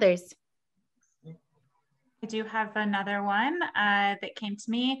 Others? I do have another one that came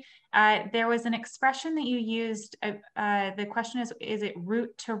to me. There was an expression that you used. The question is it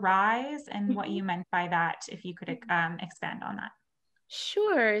root to rise? And what you meant by that, if you could expand on that.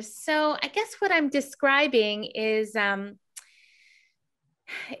 Sure. So I guess what I'm describing is,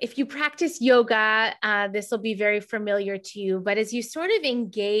 if you practice yoga, this will be very familiar to you, but as you sort of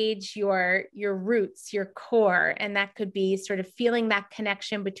engage your roots, your core, and that could be sort of feeling that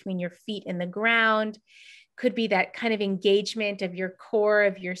connection between your feet and the ground, could be that kind of engagement of your core,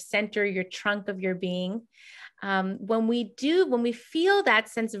 of your center, your trunk of your being. When we feel that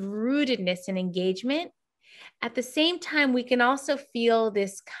sense of rootedness and engagement, at the same time, we can also feel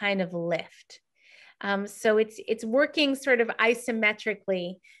this kind of lift. So it's working sort of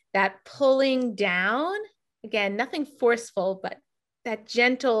isometrically, that pulling down, again, nothing forceful, but that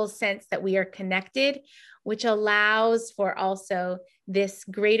gentle sense that we are connected, which allows for also this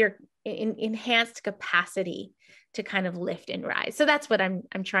greater enhanced capacity to kind of lift and rise. So that's what I'm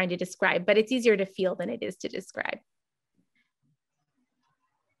trying to describe, but it's easier to feel than it is to describe.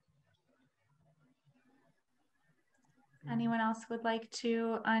 Anyone else would like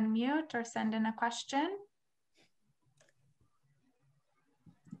to unmute or send in a question?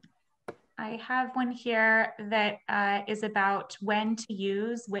 I have one here that is about when to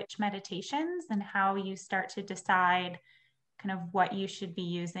use which meditations and how you start to decide kind of what you should be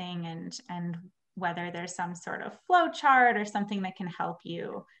using, and whether there's some sort of flow chart or something that can help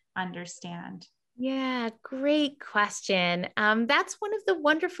you understand. Yeah, great question. That's one of the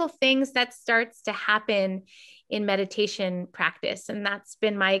wonderful things that starts to happen in meditation practice. And that's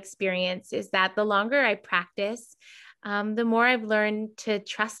been my experience, is that the longer I practice, the more I've learned to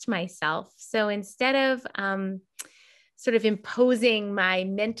trust myself. So instead of sort of imposing my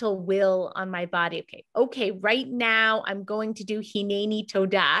mental will on my body, okay, right now I'm going to do Hineni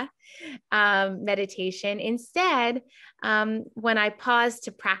Toda meditation. Instead, when I pause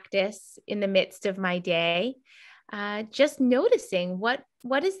to practice in the midst of my day, just noticing what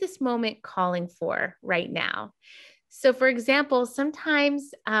is this moment calling for right now. So for example,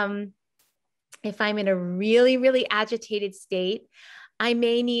 sometimes if I'm in a really, really agitated state, I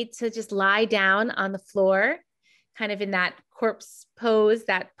may need to just lie down on the floor, kind of in that corpse pose,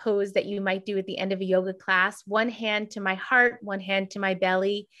 that pose that you might do at the end of a yoga class, one hand to my heart, one hand to my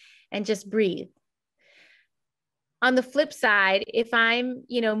belly, and just breathe. On the flip side, if I'm,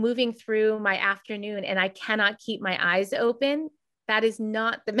 moving through my afternoon and I cannot keep my eyes open, that is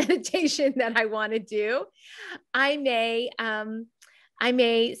not the meditation that I want to do. I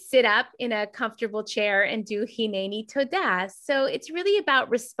may sit up in a comfortable chair and do Hineni Toda. So it's really about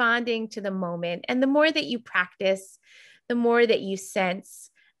responding to the moment. And the more that you practice, the more that you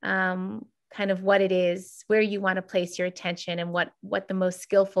sense kind of what it is, where you want to place your attention, and what the most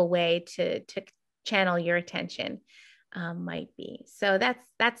skillful way to channel your attention might be. So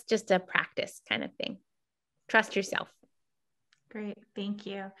that's just a practice kind of thing. Trust yourself. Great, thank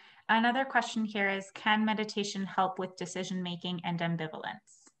you. Another question here is, can meditation help with decision-making and ambivalence?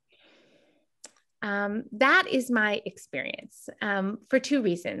 That is my experience for two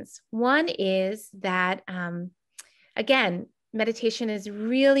reasons. One is that, again, meditation has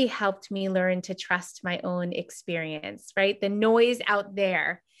really helped me learn to trust my own experience, right? The noise out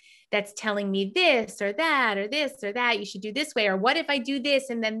there that's telling me this or that, or this or that, you should do this way, or what if I do this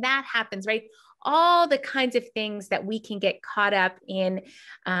and then that happens, right? All the kinds of things that we can get caught up in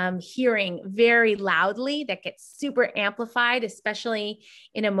hearing very loudly that gets super amplified, especially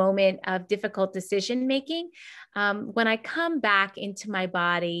in a moment of difficult decision making. When I come back into my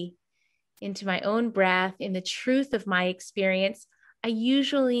body, into my own breath, in the truth of my experience, I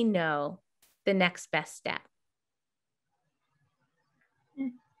usually know the next best step.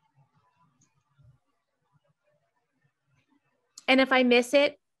 And if I miss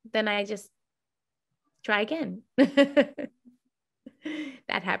it, then I just try again. That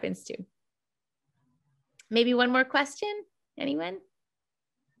happens too. Maybe one more question? Anyone?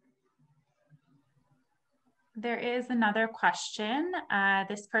 There is another question.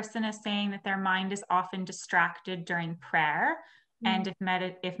 This person is saying that their mind is often distracted during prayer, and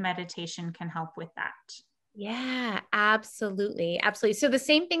if meditation can help with that. Yeah, absolutely. Absolutely. So the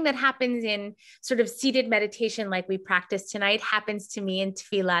same thing that happens in sort of seated meditation, like we practiced tonight, happens to me in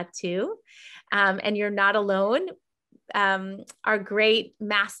tefillah too. And you're not alone. Our great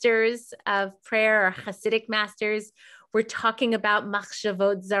masters of prayer, our Hasidic masters, were talking about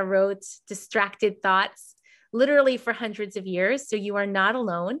machshavot zarot, distracted thoughts, literally for hundreds of years. So you are not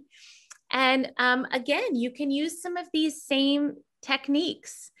alone. And again, you can use some of these same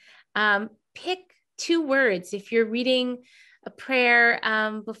techniques. Pick two words. If you're reading a prayer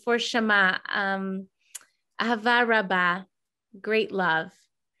before Shema, Ahava Rabbah, great love,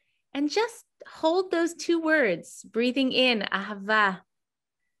 and just hold those two words, breathing in Ahava,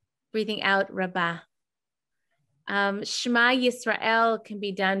 breathing out Rabbah. Shema Yisrael can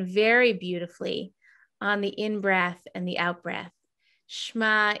be done very beautifully on the in-breath and the out-breath.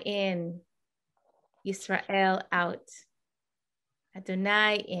 Shema in, Yisrael out,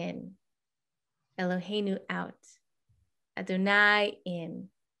 Adonai in, Eloheinu out, Adonai in,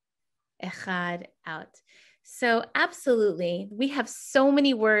 Echad out. So absolutely, we have so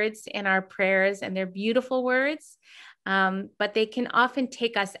many words in our prayers, and they're beautiful words, but they can often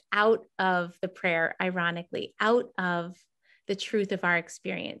take us out of the prayer, ironically, out of the truth of our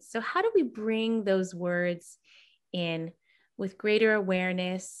experience. So how do we bring those words in with greater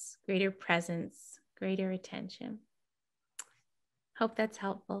awareness, greater presence, greater attention? Hope that's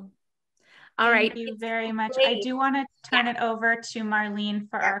helpful. All right. Thank you very much. Great. I do want to turn it over to Marlene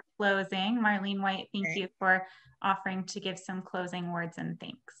for our closing. Marlene White, thank you for offering to give some closing words and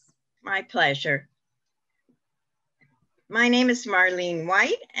thanks. My pleasure. My name is Marlene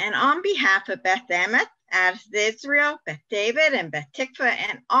White, and on behalf of Beth Emet, Addis Israel, Beth David, and Beth Tikva,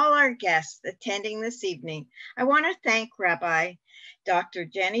 and all our guests attending this evening, I want to thank Rabbi Dr.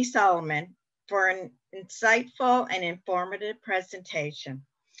 Jenny Solomon for an insightful and informative presentation.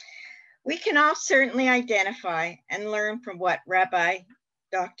 We can all certainly identify and learn from what Rabbi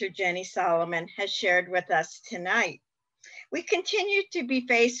Dr. Jenny Solomon has shared with us tonight. We continue to be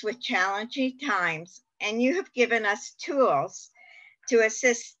faced with challenging times, and you have given us tools to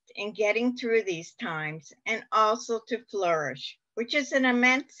assist in getting through these times and also to flourish, which is an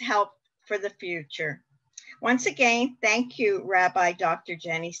immense help for the future. Once again, thank you, Rabbi Dr.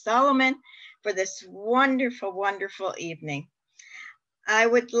 Jenny Solomon, for this wonderful, wonderful evening. I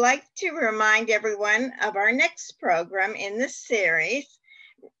would like to remind everyone of our next program in this series,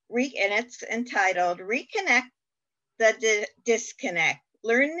 and it's entitled Reconnect the Disconnect,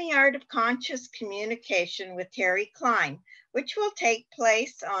 Learn the Art of Conscious Communication with Terry Klein, which will take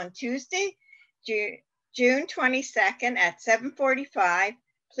place on Tuesday, June 22nd at 7:45.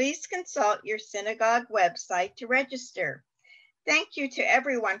 Please consult your synagogue website to register. Thank you to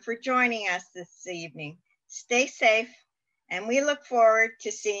everyone for joining us this evening. Stay safe, and we look forward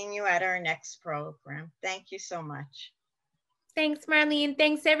to seeing you at our next program. Thank you so much. Thanks, Marlene.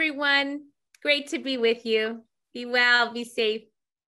 Thanks, everyone. Great to be with you. Be well, be safe.